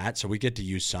things like that. So we get to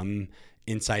use some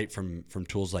insight from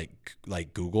tools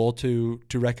like Google to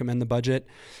recommend the budget.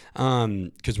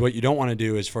 Because what you don't want to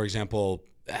do is, for example,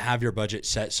 have your budget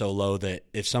set so low that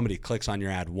if somebody clicks on your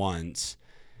ad once,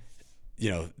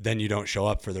 then you don't show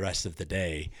up for the rest of the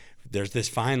day. There's this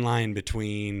fine line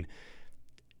between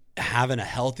having a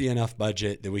healthy enough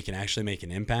budget that we can actually make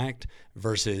an impact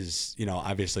versus,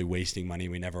 obviously wasting money.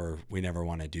 We never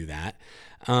want to do that.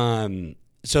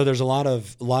 So there's a lot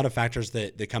of factors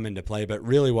that come into play, but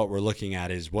really what we're looking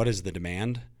at is, what is the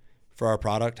demand for our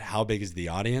product? How big is the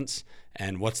audience?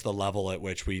 And what's the level at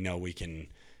which we know we can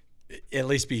at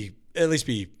least be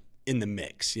in the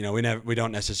mix. You know, we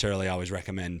don't necessarily always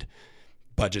recommend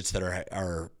budgets that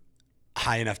are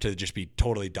high enough to just be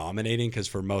totally dominating, because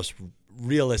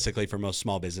realistically for most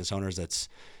small business owners that's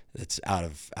out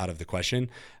of the question,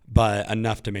 but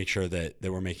enough to make sure that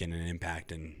we're making an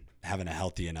impact and having a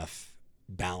healthy enough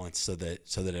balance so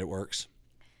that it works.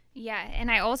 Yeah, and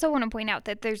I also want to point out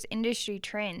that there's industry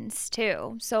trends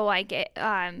too. So like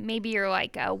maybe you're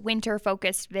like a winter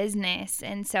focused business,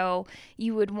 and so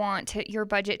you would want your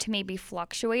budget to maybe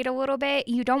fluctuate a little bit.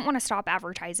 You don't want to stop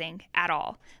advertising at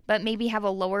all, but maybe have a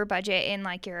lower budget in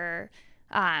like your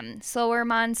slower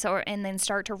months, and then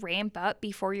start to ramp up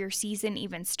before your season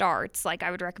even starts. Like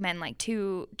I would recommend like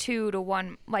 1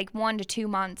 to 2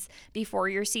 months before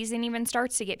your season even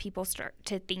starts to get people start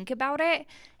to think about it,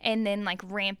 and then like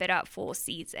ramp it up full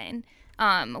season.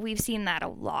 We've seen that a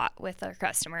lot with our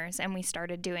customers, and we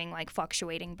started doing like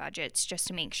fluctuating budgets just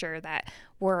to make sure that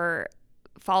we're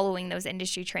following those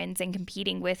industry trends and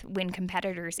competing with when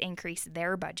competitors increase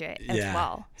their budget as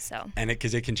well. So, and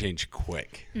because it can change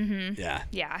quick. Mm-hmm.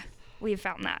 Yeah, we've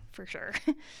found that for sure.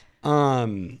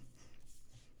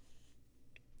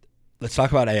 Let's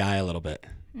talk about AI a little bit.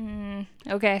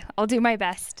 Okay, I'll do my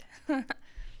best.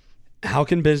 How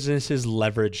can businesses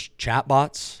leverage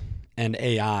chatbots and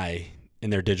AI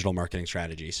in their digital marketing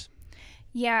strategies?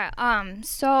 Yeah,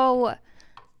 so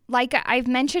like I've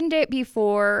mentioned it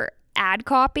before, ad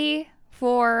copy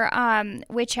for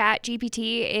with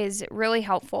ChatGPT is really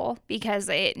helpful because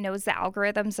it knows the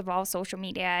algorithms of all social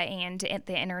media and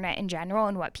the internet in general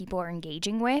and what people are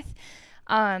engaging with.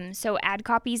 So ad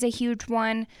copy is a huge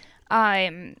one.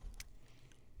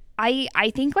 I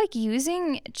think like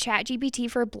using ChatGPT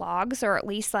for blogs, or at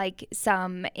least like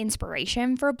some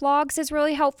inspiration for blogs, is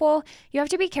really helpful. You have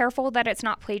to be careful that it's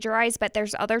not plagiarized, but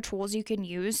there's other tools you can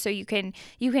use. So you can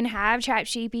have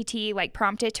ChatGPT like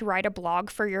prompt it to write a blog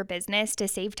for your business to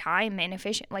save time and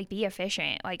be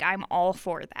efficient. Like I'm all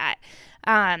for that.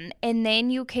 And then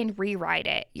you can rewrite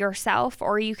it yourself,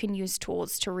 or you can use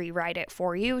tools to rewrite it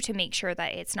for you to make sure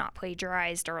that it's not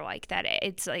plagiarized, or like that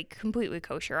it's like completely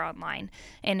kosher online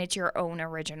and it's your own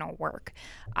original work.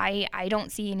 I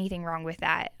don't see anything wrong with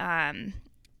that.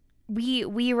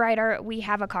 We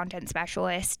have a content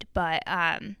specialist, but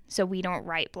so we don't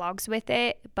write blogs with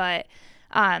it, but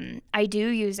I do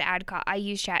use I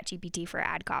use ChatGPT for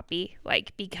ad copy,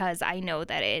 like because I know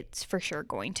that it's for sure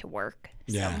going to work.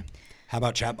 Yeah. So. How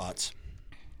about chatbots?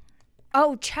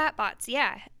 Oh, chatbots,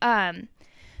 yeah.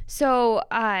 So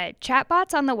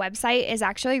chatbots on the website is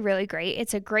actually really great.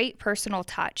 It's a great personal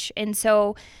touch. And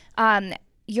so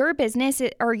your business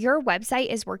or your website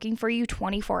is working for you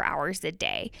 24 hours a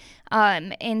day.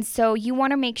 And so you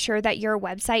want to make sure that your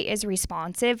website is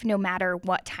responsive no matter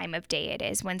what time of day it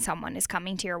is when someone is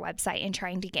coming to your website and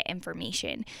trying to get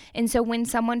information. And so when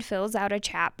someone fills out a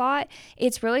chatbot,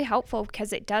 it's really helpful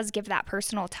because it does give that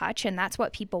personal touch, and that's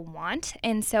what people want.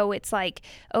 And so it's like,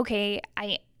 okay,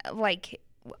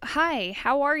 hi,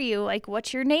 how are you? Like,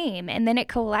 what's your name? And then it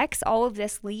collects all of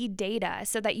this lead data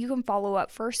so that you can follow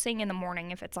up first thing in the morning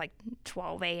if it's like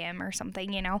 12 a.m. or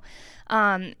something, you know?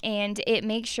 And it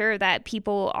makes sure that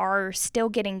people are still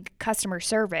getting customer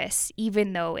service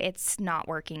even though it's not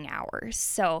working hours.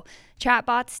 So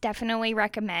chatbots definitely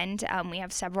recommend. We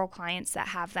have several clients that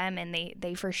have them, and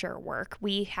they for sure work.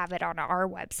 We have it on our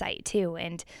website too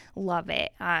and love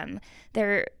it.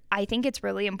 I think it's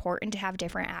really important to have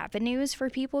different avenues for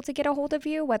people to get a hold of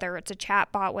you, whether it's a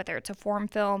chatbot, whether it's a form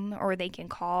film, or they can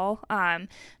call.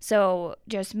 So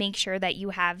just make sure that you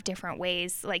have different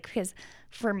ways, like, because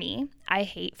for me, I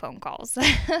hate phone calls.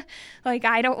 Like,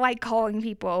 I don't like calling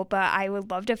people, but I would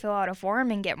love to fill out a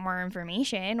form and get more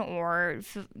information, or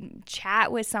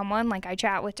chat with someone. Like, I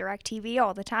chat with DirecTV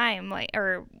all the time, like,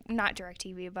 or not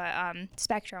DirecTV, but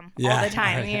Spectrum all the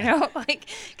time, you know, like,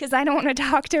 because I don't want to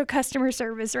talk to a customer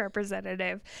service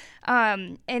representative.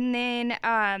 And then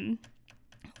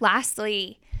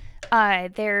lastly,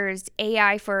 there's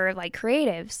AI for like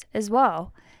creatives as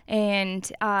well. And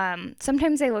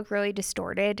sometimes they look really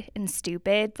distorted and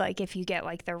stupid, like if you get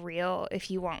like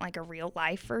if you want like a real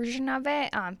life version of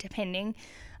it, depending.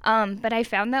 But I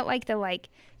found that like the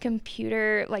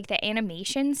computer, like the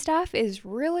animation stuff is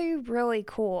really, really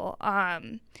cool.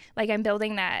 Like I'm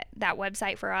building that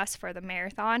website for us for the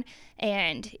marathon,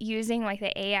 and using like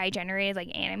the AI generated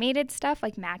like animated stuff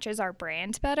like matches our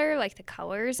brand better, like the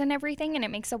colors and everything, and it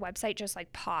makes the website just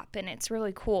like pop, and it's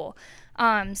really cool.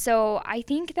 So I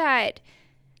think that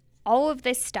all of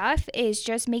this stuff is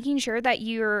just making sure that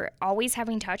you're always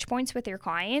having touch points with your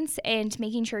clients and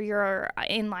making sure you're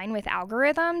in line with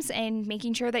algorithms and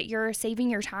making sure that you're saving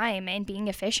your time and being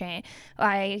efficient.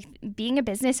 Being a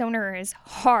business owner is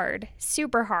hard,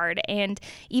 super hard. And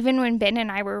even when Ben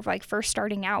and I were like first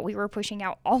starting out, we were pushing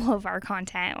out all of our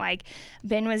content. Like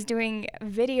Ben was doing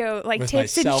video, like with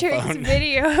tips and tricks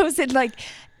videos and like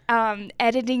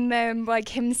editing them like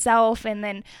himself, and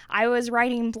then I was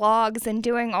writing blogs and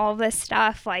doing all this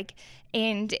stuff, like,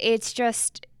 and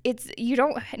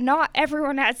not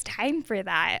everyone has time for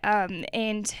that,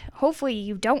 and hopefully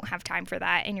you don't have time for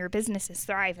that and your business is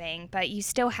thriving, but you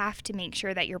still have to make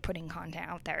sure that you're putting content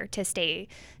out there to stay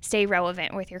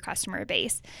relevant with your customer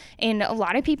base. And a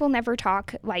lot of people never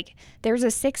talk, like, there's a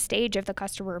 6th stage of the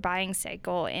customer buying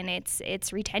cycle, and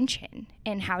it's retention.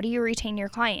 And how do you retain your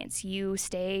clients? You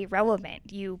stay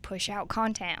relevant. You push out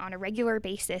content on a regular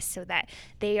basis so that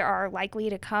they are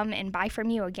likely to come and buy from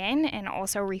you again and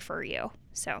also refer you.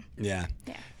 So yeah.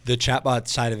 The chatbot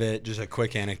side of it, just a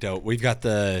quick anecdote. We've got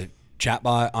the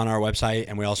chatbot on our website,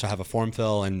 and we also have a form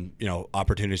fill and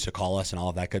opportunities to call us and all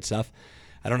of that good stuff.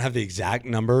 I don't have the exact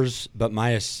numbers, but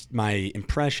my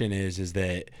impression is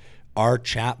that our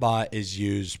chatbot is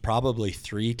used probably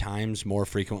 3 times more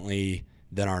frequently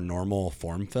than our normal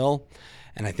form fill,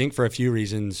 and I think for a few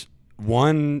reasons.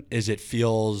 One is it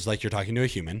feels like you're talking to a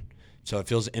human, so it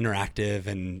feels interactive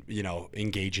and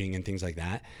engaging and things like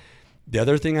that. The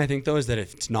other thing I think, though, is that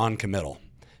it's non-committal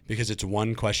because it's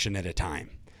one question at a time.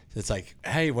 It's like,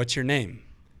 hey, what's your name?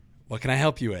 What can I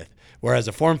help you with? Whereas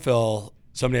a form fill,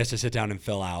 somebody has to sit down and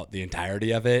fill out the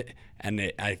entirety of it. And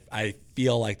I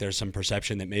feel like there's some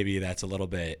perception that maybe that's a little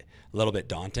bit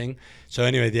daunting. So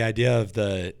anyway, the idea of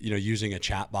using a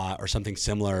chatbot or something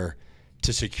similar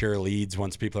to secure leads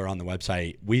once people are on the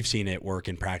website, we've seen it work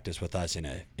in practice with us in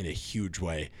a huge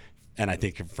way. And I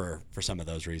think for some of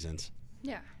those reasons.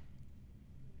 Yeah.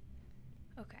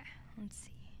 Okay, let's see.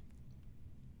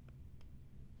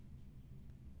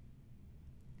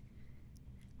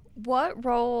 What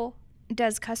role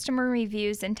does customer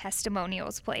reviews and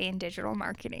testimonials play in digital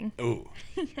marketing? Ooh.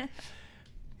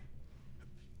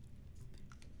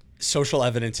 Social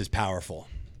evidence is powerful.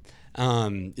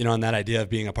 And that idea of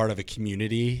being a part of a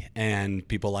community and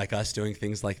people like us doing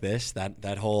things like this,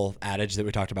 that whole adage that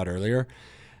we talked about earlier,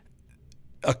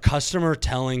 a customer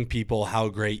telling people how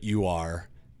great you are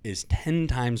is 10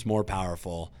 times more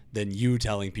powerful than you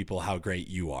telling people how great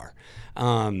you are.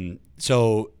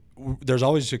 So there's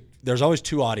always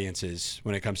 2 audiences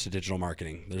when it comes to digital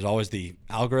marketing. There's always the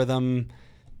algorithm,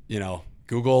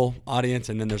 Google audience,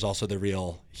 and then there's also the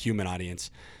real human audience.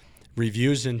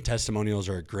 Reviews and testimonials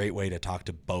are a great way to talk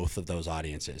to both of those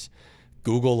audiences.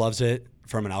 Google loves it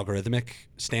from an algorithmic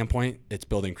standpoint. It's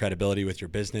building credibility with your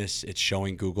business. It's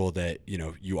showing Google that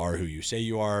you are who you say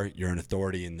you are. You're an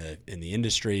authority in the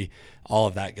industry, all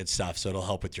of that good stuff. So it'll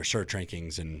help with your search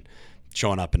rankings and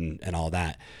showing up and all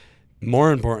that.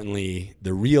 More importantly,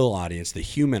 the real audience, the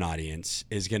human audience,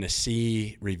 is going to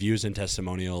see reviews and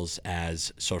testimonials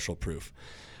as social proof.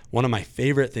 One of my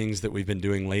favorite things that we've been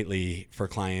doing lately for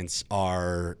clients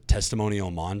are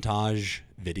testimonial montage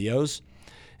videos.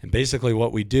 And basically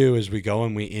what we do is we go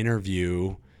and we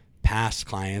interview past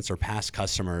clients or past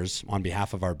customers on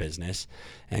behalf of our business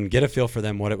and get a feel for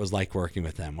them, what it was like working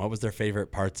with them. What was their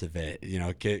favorite parts of it?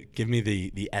 Give me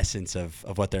the essence of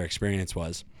what their experience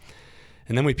was.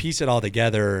 And then we piece it all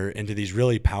together into these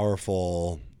really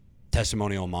powerful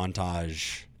testimonial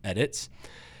montage edits.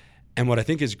 And what I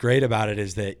think is great about it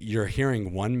is that you're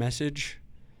hearing one message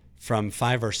from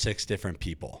 5 or 6 different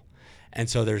people. And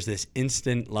so there's this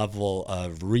instant level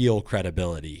of real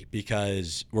credibility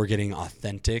because we're getting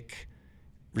authentic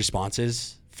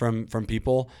responses from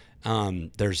people.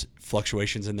 There's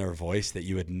fluctuations in their voice that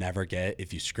you would never get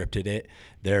if you scripted it.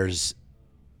 There's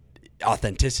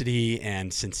authenticity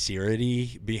and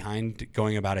sincerity behind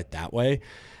going about it that way.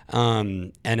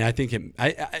 And I think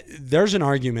there's an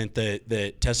argument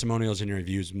that testimonials and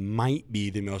reviews might be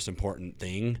the most important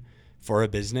thing for a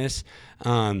business,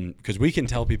 because we can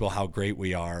tell people how great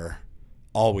we are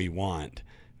all we want.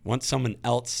 Once someone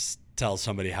else tells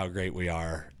somebody how great we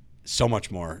are, so much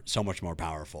more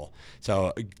powerful.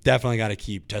 So definitely got to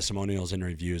keep testimonials and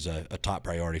reviews a top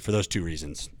priority for those 2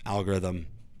 reasons: algorithm,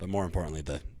 but more importantly,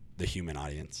 the human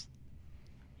audience.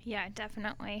 Yeah,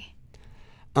 definitely.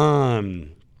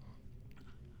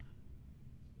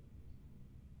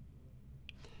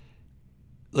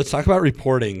 Let's talk about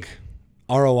reporting.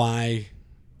 ROI,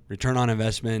 return on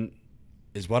investment,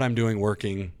 is what I'm doing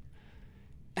working?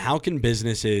 How can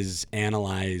businesses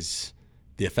analyze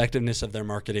the effectiveness of their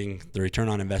marketing, the return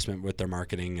on investment with their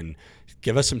marketing, and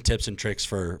give us some tips and tricks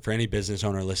for any business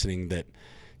owner listening that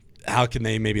how can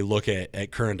they maybe look at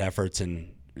current efforts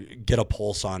and get a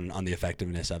pulse on the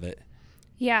effectiveness of it.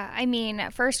 Yeah, I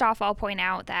mean, first off, I'll point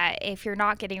out that if you're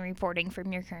not getting reporting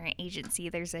from your current agency,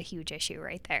 there's a huge issue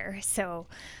right there. So,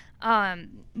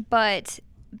 but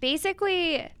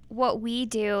basically what we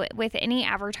do with any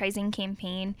advertising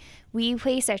campaign, we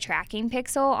place a tracking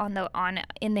pixel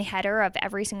in the header of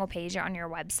every single page on your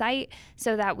website,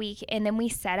 so that and then we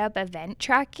set up event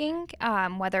tracking,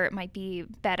 whether it might be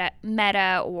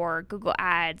Meta or Google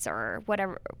Ads or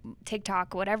whatever,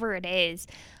 TikTok, whatever it is.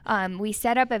 We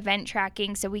set up event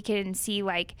tracking so we can see,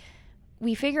 like,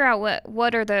 we figure out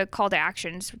what are the call to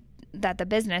actions that the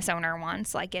business owner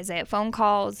wants. Like, is it phone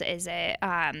calls? Is it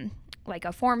like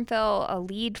a form fill, a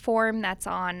lead form that's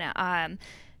on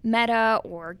Meta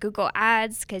or Google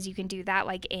Ads, because you can do that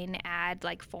like in ad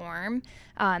like form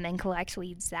and collect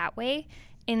leads that way.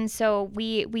 And so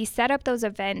we set up those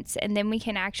events, and then we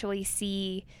can actually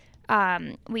see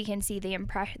the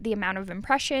amount of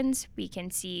impressions. We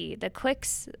can see the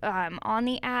clicks on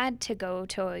the ad to go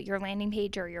to your landing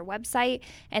page or your website.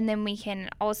 And then we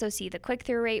can also see the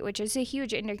click-through rate, which is a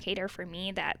huge indicator for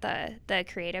me that the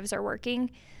creatives are working.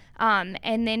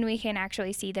 And then we can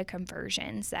actually see the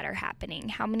conversions that are happening.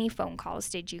 How many phone calls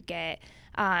did you get?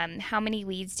 How many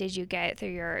leads did you get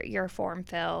through your form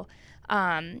fill?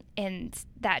 And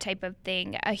that type of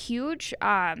thing. A huge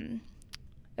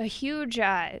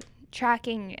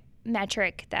tracking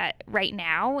metric that right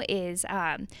now is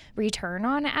return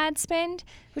on ad spend,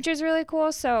 which is really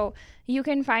cool. So you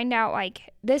can find out,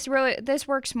 like, this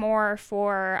works more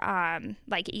for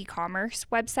like e-commerce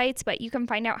websites, but you can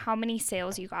find out how many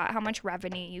sales you got, how much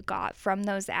revenue you got from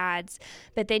those ads.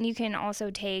 But then you can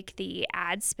also take the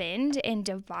ad spend and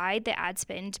divide the ad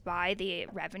spend by the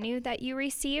revenue that you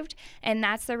received, and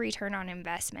that's the return on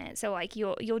investment. So like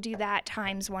you'll do that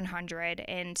times 100,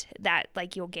 and that,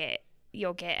 like, you'll get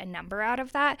a number out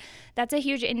of that. That's a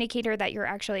huge indicator that you're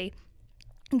actually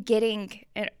getting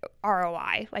an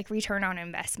ROI, like return on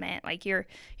investment. Like you're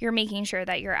making sure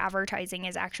that your advertising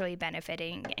is actually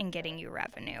benefiting and getting you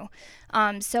revenue.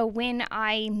 So when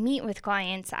I meet with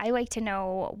clients, I like to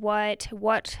know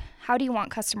how do you want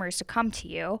customers to come to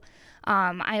you?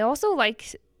 I also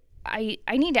like, I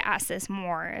need to ask this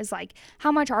more, is like,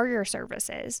 how much are your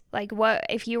services? Like, what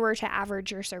if you were to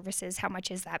average your services, how much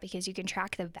is that? Because you can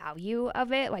track the value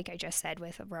of it, like I just said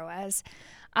with ROAS.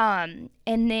 And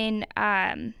then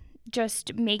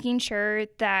just making sure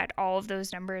that all of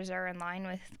those numbers are in line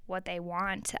with what they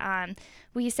want.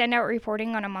 We send out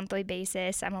reporting on a monthly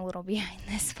basis. I'm a little behind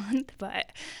this month,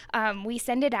 but we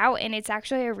send it out, and it's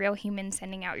actually a real human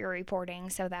sending out your reporting,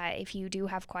 so that if you do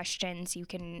have questions, you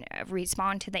can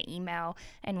respond to the email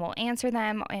and we'll answer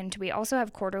them. And we also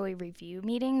have quarterly review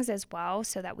meetings as well,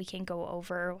 so that we can go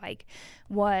over like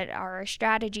what our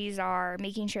strategies are,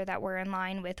 making sure that we're in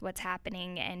line with what's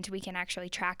happening, and we can actually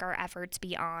track our efforts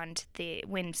beyond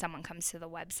when someone comes to the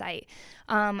website.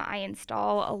 I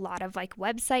install a lot of like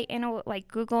website like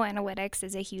Google Analytics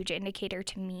is a huge indicator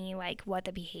to me, like what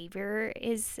the behavior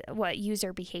is, what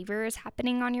user behavior is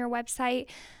happening on your website.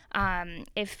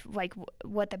 If like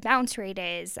what the bounce rate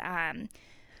is, how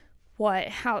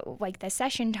like the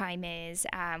session time is,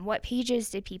 what pages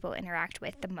did people interact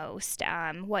with the most,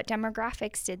 what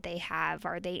demographics did they have,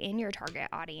 are they in your target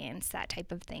audience, that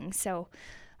type of thing. So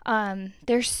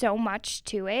there's so much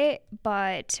to it,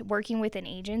 but working with an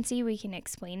agency, we can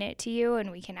explain it to you, and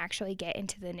we can actually get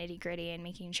into the nitty gritty and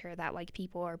making sure that like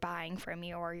people are buying from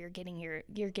you, or you're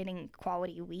getting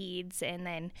quality leads, and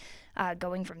then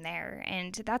going from there.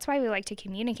 And that's why we like to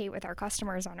communicate with our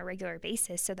customers on a regular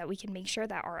basis, so that we can make sure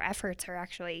that our efforts are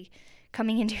actually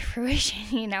coming into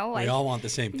fruition, like, we all want the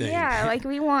same thing. Yeah, like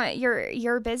we want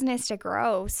your business to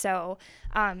grow. So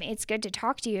it's good to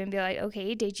talk to you and be like,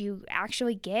 okay, did you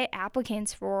actually get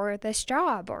applicants for this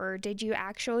job, or did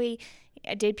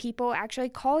people actually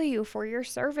call you for your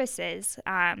services?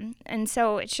 And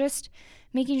so it's just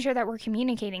making sure that we're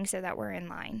communicating so that we're in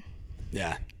line.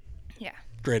 Yeah.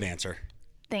 Great answer.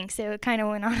 Thanks. It kind of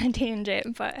went on a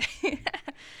tangent, but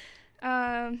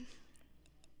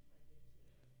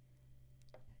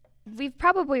we've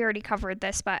probably already covered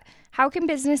this, but how can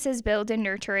businesses build and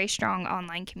nurture a strong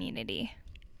online community?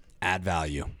 Add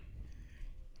value.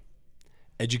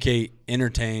 Educate,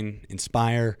 entertain,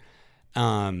 inspire,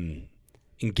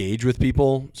 engage with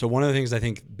people. So one of the things I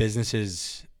think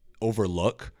businesses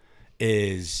overlook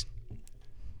is,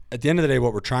 at the end of the day,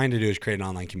 what we're trying to do is create an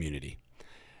online community.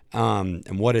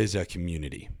 And what is a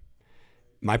community?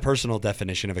 My personal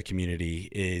definition of a community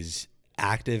is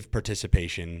active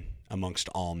participation amongst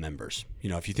all members.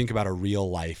 If you think about a real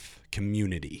life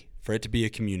community, for it to be a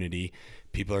community,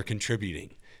 people are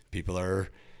contributing, people are,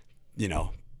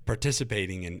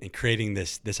 participating and creating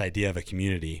this idea of a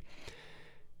community.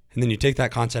 And then you take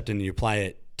that concept and you apply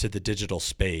it to the digital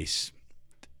space.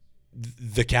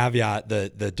 The caveat,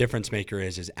 the difference maker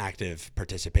is active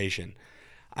participation.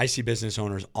 I see business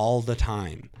owners all the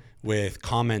time with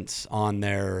comments on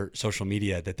their social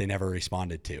media that they never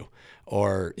responded to,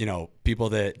 or, people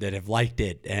that have liked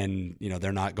it and,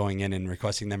 they're not going in and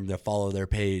requesting them to follow their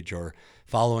page or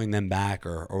following them back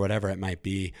or whatever it might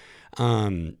be.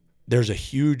 There's a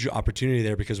huge opportunity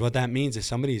there, because what that means is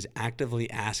somebody is actively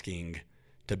asking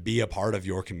to be a part of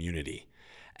your community.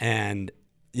 And,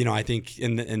 I think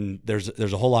and there's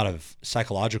a whole lot of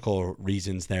psychological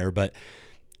reasons there, but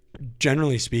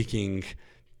generally speaking,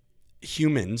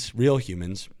 real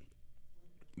humans,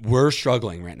 we're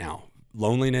struggling right now.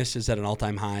 Loneliness is at an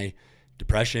all-time high,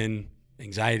 depression,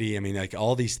 anxiety, like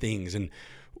all these things. And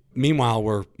meanwhile,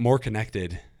 we're more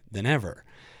connected than ever.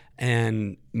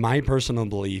 And my personal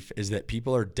belief is that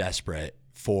people are desperate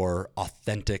for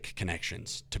authentic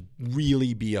connections, to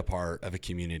really be a part of a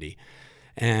community.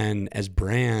 And as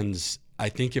brands, I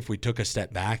think if we took a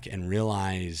step back and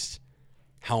realized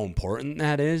how important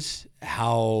that is,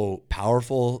 how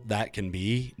powerful that can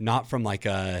be, not from like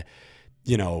a,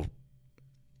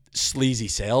 sleazy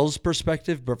sales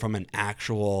perspective, but from an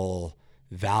actual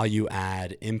value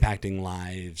add, impacting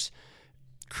lives,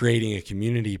 creating a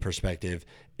community perspective,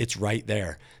 it's right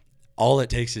there. All it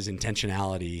takes is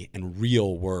intentionality and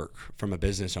real work from a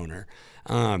business owner.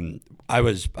 I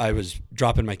was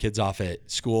dropping my kids off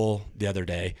at school the other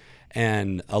day,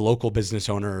 and a local business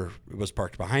owner was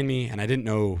parked behind me, and I didn't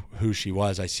know who she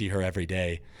was. I see her every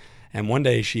day. And one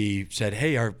day she said,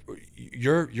 "Hey,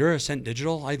 you're Ascent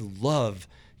Digital? I love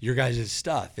your guys'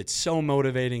 stuff. It's so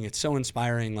motivating. It's so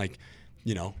inspiring.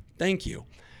 Thank you."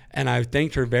 And I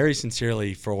thanked her very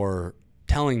sincerely for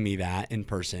telling me that in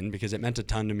person, because it meant a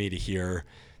ton to me to hear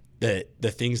that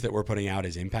the things that we're putting out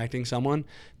is impacting someone.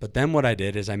 But then what I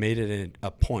did is I made it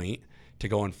a point to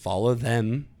go and follow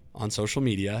them on social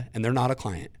media, and they're not a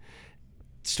client.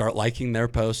 Start liking their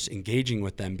posts, engaging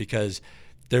with them, because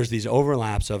there's these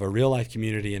overlaps of a real life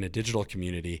community and a digital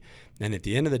community. And at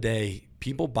the end of the day,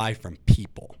 people buy from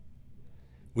people.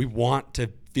 We want to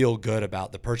feel good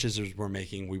about the purchases we're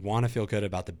making. We want to feel good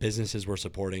about the businesses we're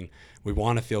supporting. We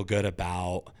want to feel good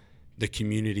about the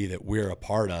community that we're a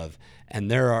part of. And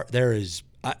there is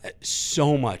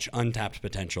so much untapped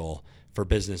potential for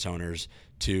business owners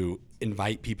to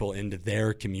invite people into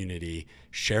their community,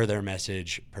 share their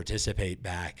message, participate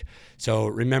back. So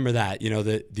remember that,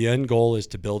 the end goal is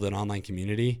to build an online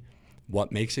community.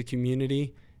 What makes a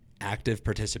community? Active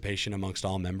participation amongst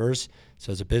all members.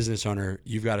 So as a business owner,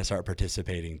 you've got to start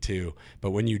participating too.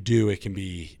 But when you do, it can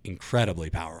be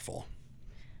incredibly powerful.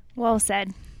 Well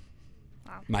said.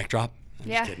 Wow. Mic drop. I'm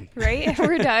just kidding. Right?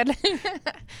 We're done.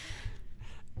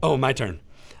 Oh, my turn.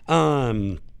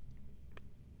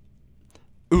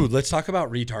 Let's talk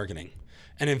about retargeting.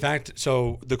 And in fact,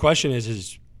 so the question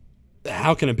is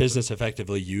how can a business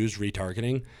effectively use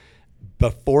retargeting?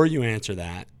 Before you answer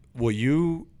that, will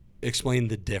you explain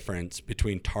the difference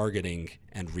between targeting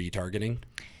and retargeting?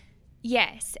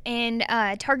 Yes, and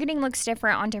targeting looks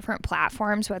different on different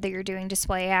platforms, whether you're doing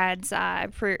display ads,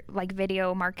 for like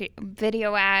video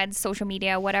ads, social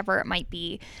media, whatever it might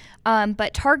be.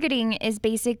 But targeting is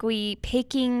basically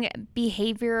picking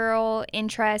behavioral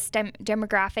interest,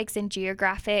 demographics, and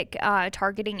geographic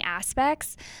targeting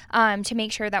aspects to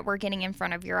make sure that we're getting in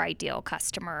front of your ideal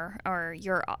customer or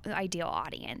your ideal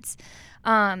audience.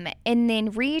 And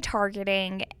then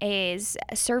retargeting is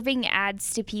serving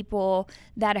ads to people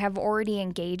that have already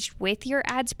engaged with your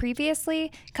ads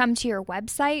previously, come to your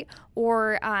website,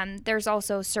 or there's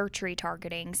also search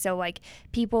retargeting. So like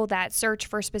people that search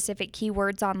for specific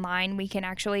keywords online, we can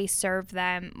actually serve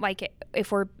them. Like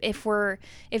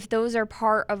if those are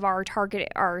part of our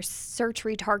search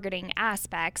retargeting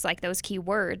aspects, like those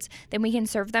keywords, then we can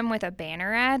serve them with a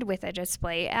banner ad, with a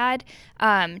display ad,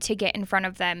 to get in front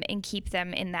of them and keep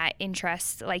them in that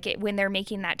interest. Like when they're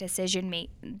making that decision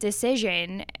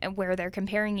where they're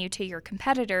comparing you to your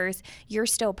competitors, you're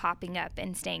still popping up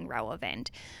and staying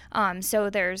relevant. Site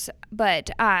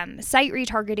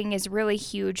retargeting is really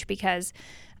huge because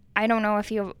I don't know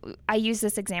if I use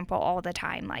this example all the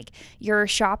time. Like, you're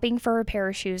shopping for a pair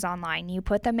of shoes online, you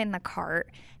put them in the cart,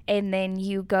 and then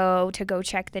you go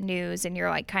check the news, and you're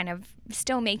like kind of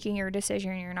still making your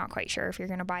decision. You're not quite sure if you're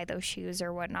going to buy those shoes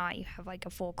or whatnot. You have like a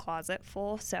full closet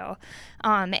full. So,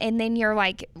 and then you're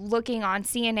like looking on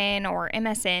CNN or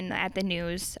MSN at the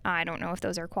news. I don't know if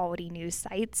those are quality news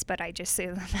sites, but I just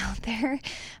threw them out there.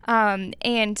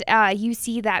 And you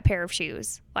see that pair of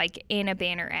shoes like in a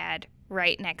banner ad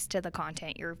right next to the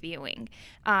content you're viewing.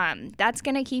 That's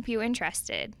going to keep you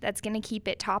interested. That's going to keep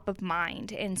it top of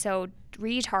mind. And so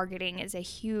retargeting is a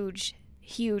huge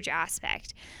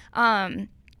aspect. On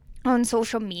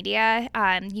social media,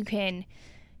 you can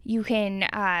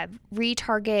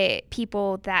retarget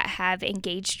people that have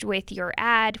engaged with your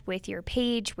ad, with your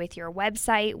page, with your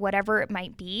website, whatever it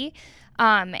might be,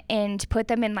 and put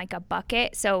them in like a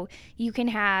bucket. So you can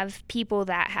have people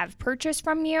that have purchased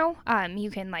from you. You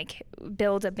can like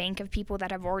build a bank of people that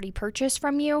have already purchased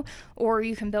from you, or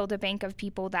you can build a bank of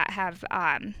people that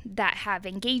have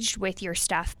engaged with your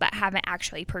stuff but haven't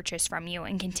actually purchased from you,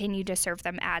 and continue to serve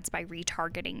them ads by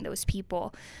retargeting those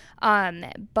people.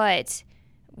 But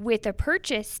with the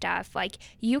purchase stuff, like,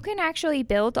 you can actually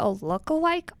build a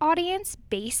lookalike audience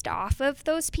based off of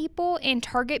those people and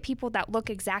target people that look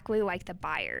exactly like the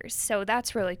buyers. So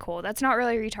that's really cool. That's not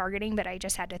really retargeting, but I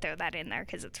just had to throw that in there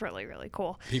because it's really, really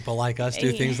cool. People like us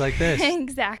do things like this.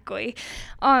 Exactly.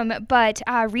 But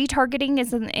retargeting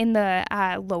is in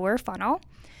the lower funnel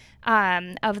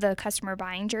of the customer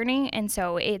buying journey. And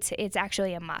so it's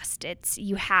actually a must.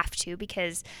 You have to,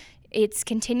 because it's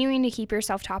continuing to keep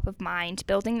yourself top of mind,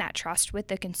 building that trust with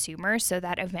the consumer so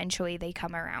that eventually they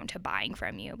come around to buying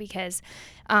from you. Because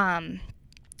a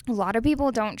lot of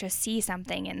people don't just see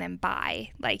something and then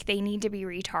buy. Like, they need to be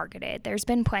retargeted. There's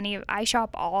been plenty of, I shop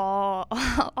all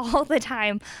the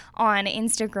time on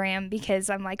Instagram because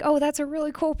I'm like, oh, that's a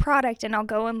really cool product. And I'll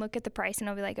go and look at the price and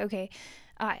I'll be like, okay,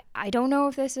 I don't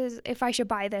know if I should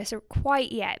buy this or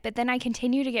quite yet, but then I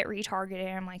continue to get retargeted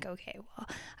and I'm like, okay, well,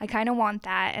 I kind of want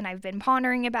that. And I've been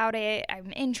pondering about it.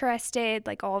 I'm interested,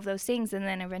 like all of those things. And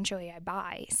then eventually I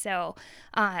buy. So,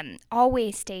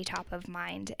 always stay top of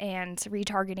mind, and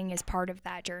retargeting is part of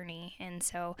that journey.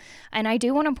 And I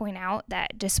do want to point out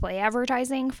that display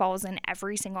advertising falls in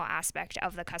every single aspect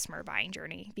of the customer buying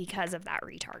journey because of that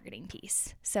retargeting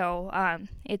piece. So,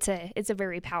 it's a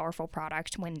very powerful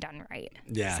product when done right.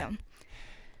 Yeah. So.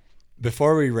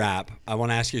 Before we wrap, I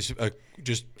want to ask you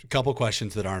just a couple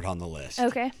questions that aren't on the list.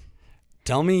 Okay.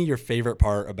 Tell me your favorite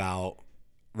part about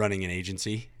running an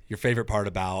agency, your favorite part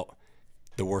about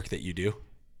the work that you do.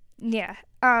 Yeah.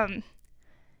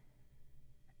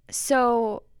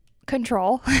 So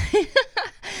control.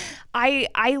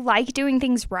 I like doing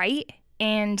things right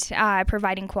and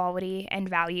providing quality and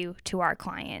value to our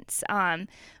clients.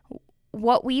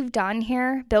 What we've done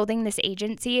here, building this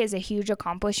agency, is a huge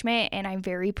accomplishment, and I'm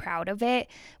very proud of it.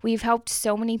 We've helped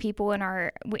so many people in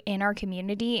our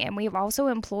community, and we've also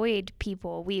employed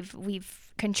people.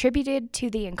 We've contributed to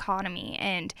the economy,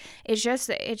 and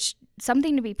it's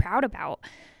something to be proud about.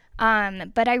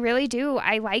 But I really do.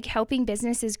 I like helping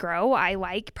businesses grow. I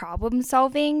like problem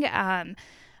solving.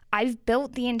 I've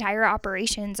built the entire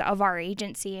operations of our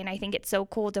agency, and I think it's so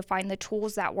cool to find the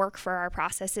tools that work for our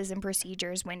processes and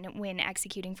procedures when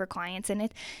executing for clients. And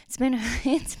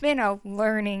it's been a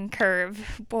learning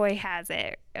curve. Boy, has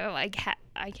it. I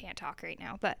can't talk right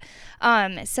now, but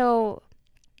so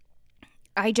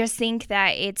I just think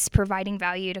that it's providing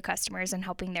value to customers and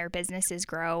helping their businesses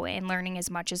grow, and learning as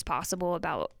much as possible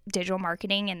about digital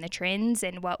marketing and the trends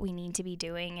and what we need to be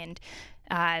doing, and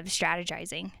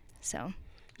strategizing. So.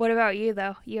 What about you,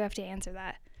 though? You have to answer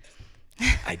that.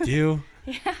 I do.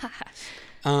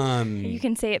 Yeah. You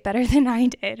can say it better than I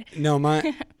did. No,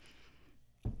 my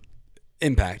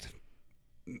impact.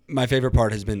 My favorite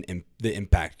part has been the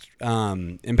impact.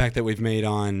 Impact that we've made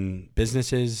on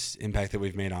businesses, impact that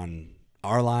we've made on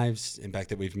our lives, impact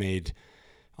that we've made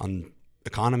on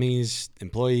economies,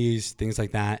 employees, things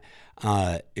like that.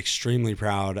 Extremely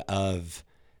proud of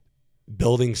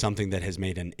building something that has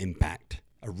made an impact.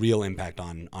 A real impact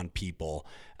on people.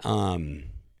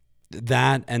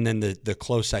 That, and then the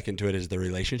close second to it is the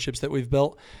relationships that we've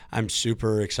built. I'm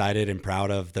super excited and proud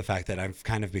of the fact that I've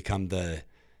kind of become the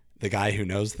guy who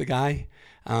knows the guy.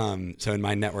 So in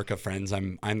my network of friends,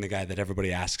 I'm the guy that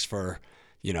everybody asks for,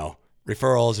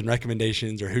 referrals and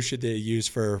recommendations, or who should they use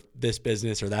for this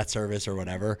business or that service or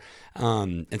whatever.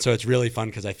 And so it's really fun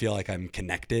because I feel like I'm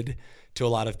connected to a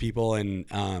lot of people,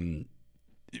 and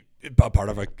a part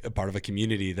of a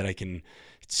community that I can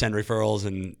send referrals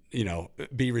and, you know,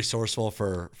 be resourceful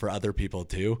for other people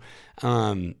too.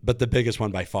 But the biggest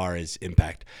one by far is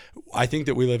impact. I think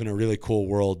that we live in a really cool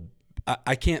world.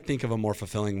 I can't think of a more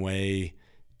fulfilling way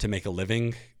to make a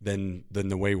living than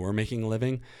the way we're making a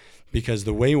living, because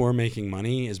the way we're making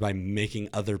money is by making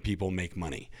other people make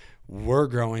money. We're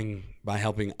growing by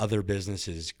helping other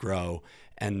businesses grow.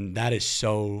 And that is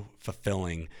so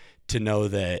fulfilling to know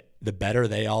that the better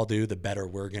they all do, the better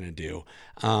we're going to do,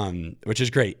 which is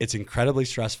great. It's incredibly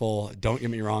stressful. Don't get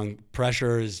me wrong.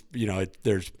 Pressure is, you know,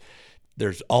 there's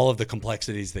all of the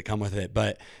complexities that come with it.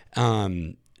 But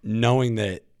knowing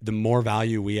that the more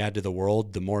value we add to the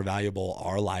world, the more valuable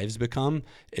our lives become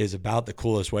is about the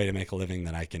coolest way to make a living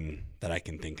that I can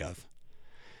think of.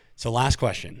 So last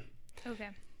question. Okay.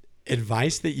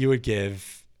 Advice that you would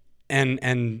give,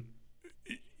 and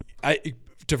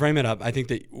to frame it up, I think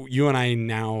that you and I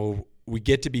now, we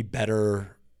get to be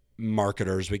better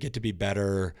marketers. We get to be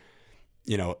better,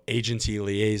 you know, agency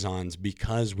liaisons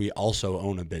because we also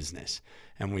own a business,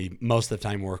 and we most of the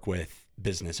time work with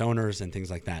business owners and things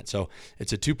like that. So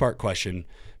it's a two-part question,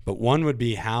 but one would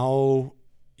be how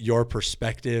your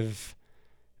perspective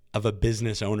of a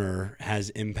business owner has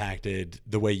impacted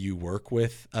the way you work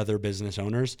with other business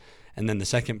owners. And then the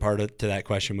second part to that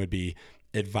question would be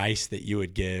advice that you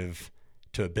would give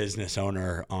to a business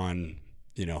owner on,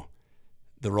 you know,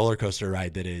 the roller coaster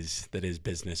ride that is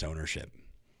business ownership.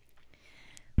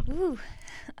 Ooh,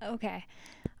 okay.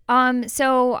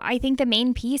 So I think the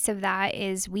main piece of that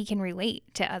is we can relate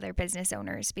to other business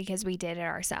owners because we did it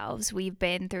ourselves. We've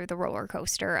been through the roller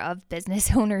coaster of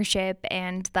business ownership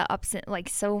and the ups and like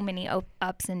so many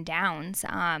ups and downs.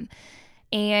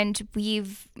 And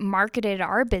we've marketed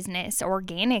our business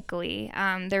organically.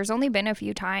 There's only been a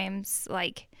few times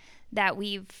like that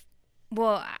we've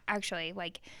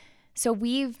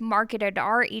marketed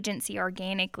our agency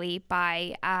organically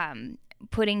by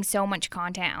putting so much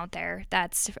content out there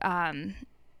that's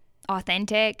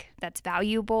authentic, that's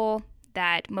valuable,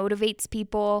 that motivates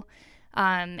people.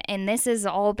 And this has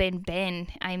all been Ben.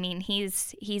 I mean,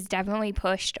 he's definitely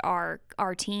pushed our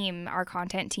team, our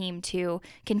content team, to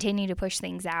continue to push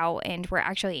things out, and we're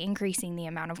actually increasing the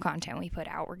amount of content we put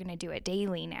out. We're going to do it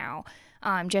daily now.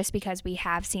 Just because we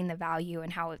have seen the value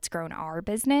and how it's grown our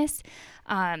business.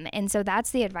 And so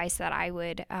that's the advice that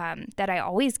I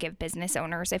always give business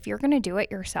owners. If you're going to do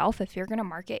it yourself, if you're going to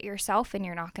market yourself and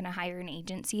you're not going to hire an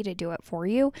agency to do it for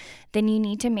you, then you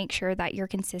need to make sure that you're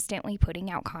consistently putting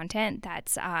out content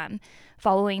that's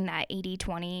following that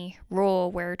 80-20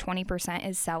 rule where 20%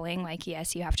 is selling. Like,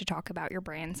 yes, you have to talk about your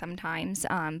brand sometimes,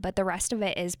 but the rest of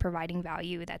it is providing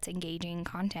value that's engaging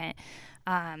content.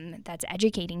 That's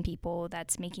educating people,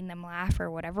 that's making them laugh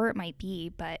or whatever it might be,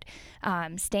 but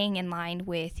staying in line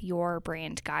with your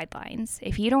brand guidelines.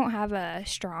 If you don't have a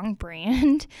strong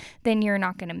brand, then you're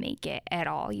not going to make it at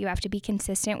all. You have to be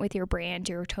consistent with your brand,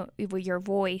 your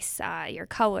voice, your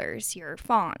colors, your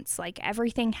fonts. Like,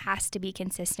 everything has to be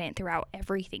consistent throughout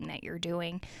everything that you're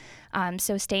doing.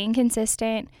 So staying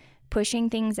consistent, pushing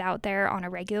things out there on a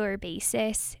regular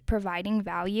basis, providing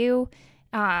value.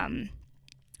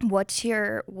 What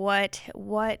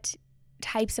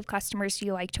types of customers do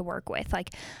you like to work with?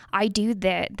 Like, I do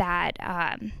that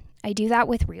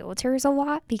with realtors a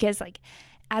lot, because like,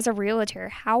 as a realtor,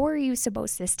 how are you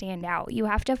supposed to stand out? You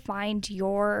have to find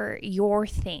your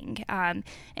thing. And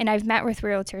I've met with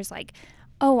realtors like,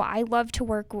 oh, I love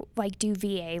to do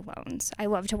VA loans. I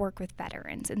love to work with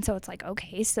veterans. And so it's like,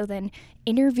 okay, so then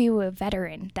interview a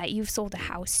veteran that you've sold a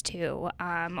house to,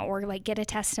 or like get a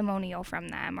testimonial from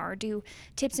them, or do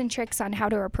tips and tricks on how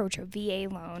to approach a VA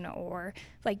loan, or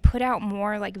like put out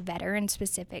more like veteran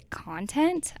specific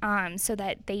content, so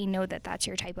that they know that that's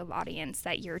your type of audience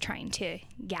that you're trying to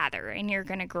gather, and you're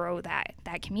going to grow that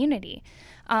community.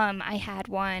 I had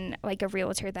one, like a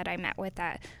realtor that I met with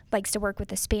that likes to work with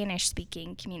the Spanish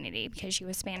speaking community because she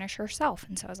was Spanish herself.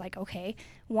 And so I was like, okay,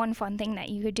 one fun thing that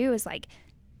you could do is like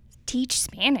teach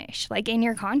Spanish, like in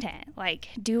your content, like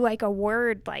do like a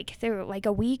word, like through like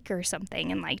a week or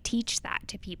something, and like teach that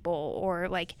to people, or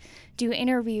like do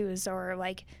interviews, or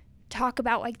like talk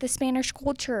about like the Spanish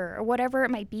culture or whatever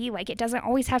it might be. Like, it doesn't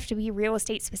always have to be real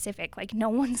estate specific. Like, no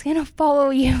one's going to follow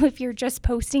you if you're just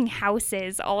posting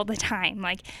houses all the time.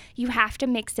 Like, you have to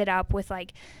mix it up with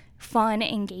like fun,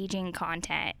 engaging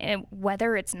content, and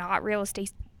whether it's not real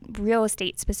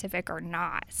estate specific or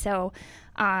not. So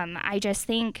I just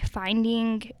think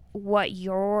finding what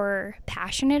you're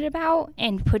passionate about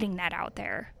and putting that out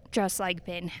there, just like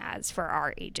Ben has for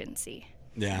our agency.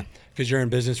 Yeah, because you're in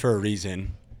business for a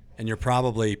reason, and you're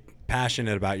probably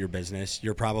passionate about your business.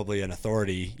 You're probably an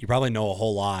authority. You probably know a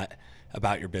whole lot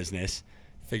about your business.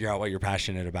 Figure out what you're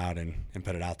passionate about and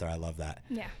put it out there. I love that.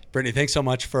 Yeah. Brittany, thanks so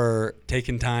much for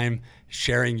taking time,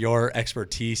 sharing your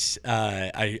expertise.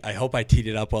 I hope I teed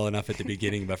it up well enough at the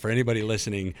beginning, but for anybody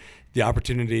listening, the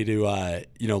opportunity to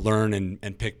learn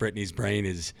and pick Brittany's brain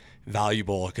is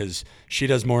valuable because she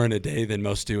does more in a day than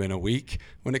most do in a week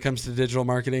when it comes to digital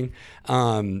marketing.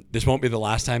 This won't be the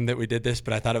last time that we did this,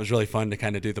 but I thought it was really fun to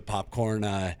kind of do the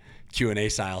popcorn Q&A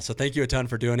style. So thank you a ton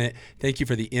for doing it. Thank you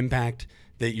for the impact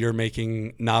that you're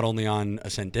making not only on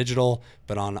Ascent Digital,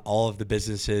 but on all of the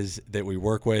businesses that we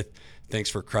work with.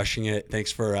 Thanks for crushing it.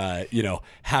 Thanks for,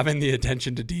 having the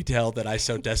attention to detail that I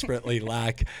so desperately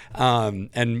lack.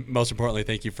 And most importantly,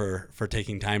 thank you for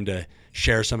taking time to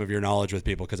share some of your knowledge with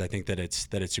people because I think that it's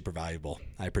super valuable.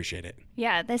 I appreciate it.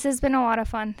 Yeah, this has been a lot of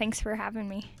fun. Thanks for having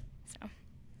me. So,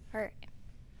 all right.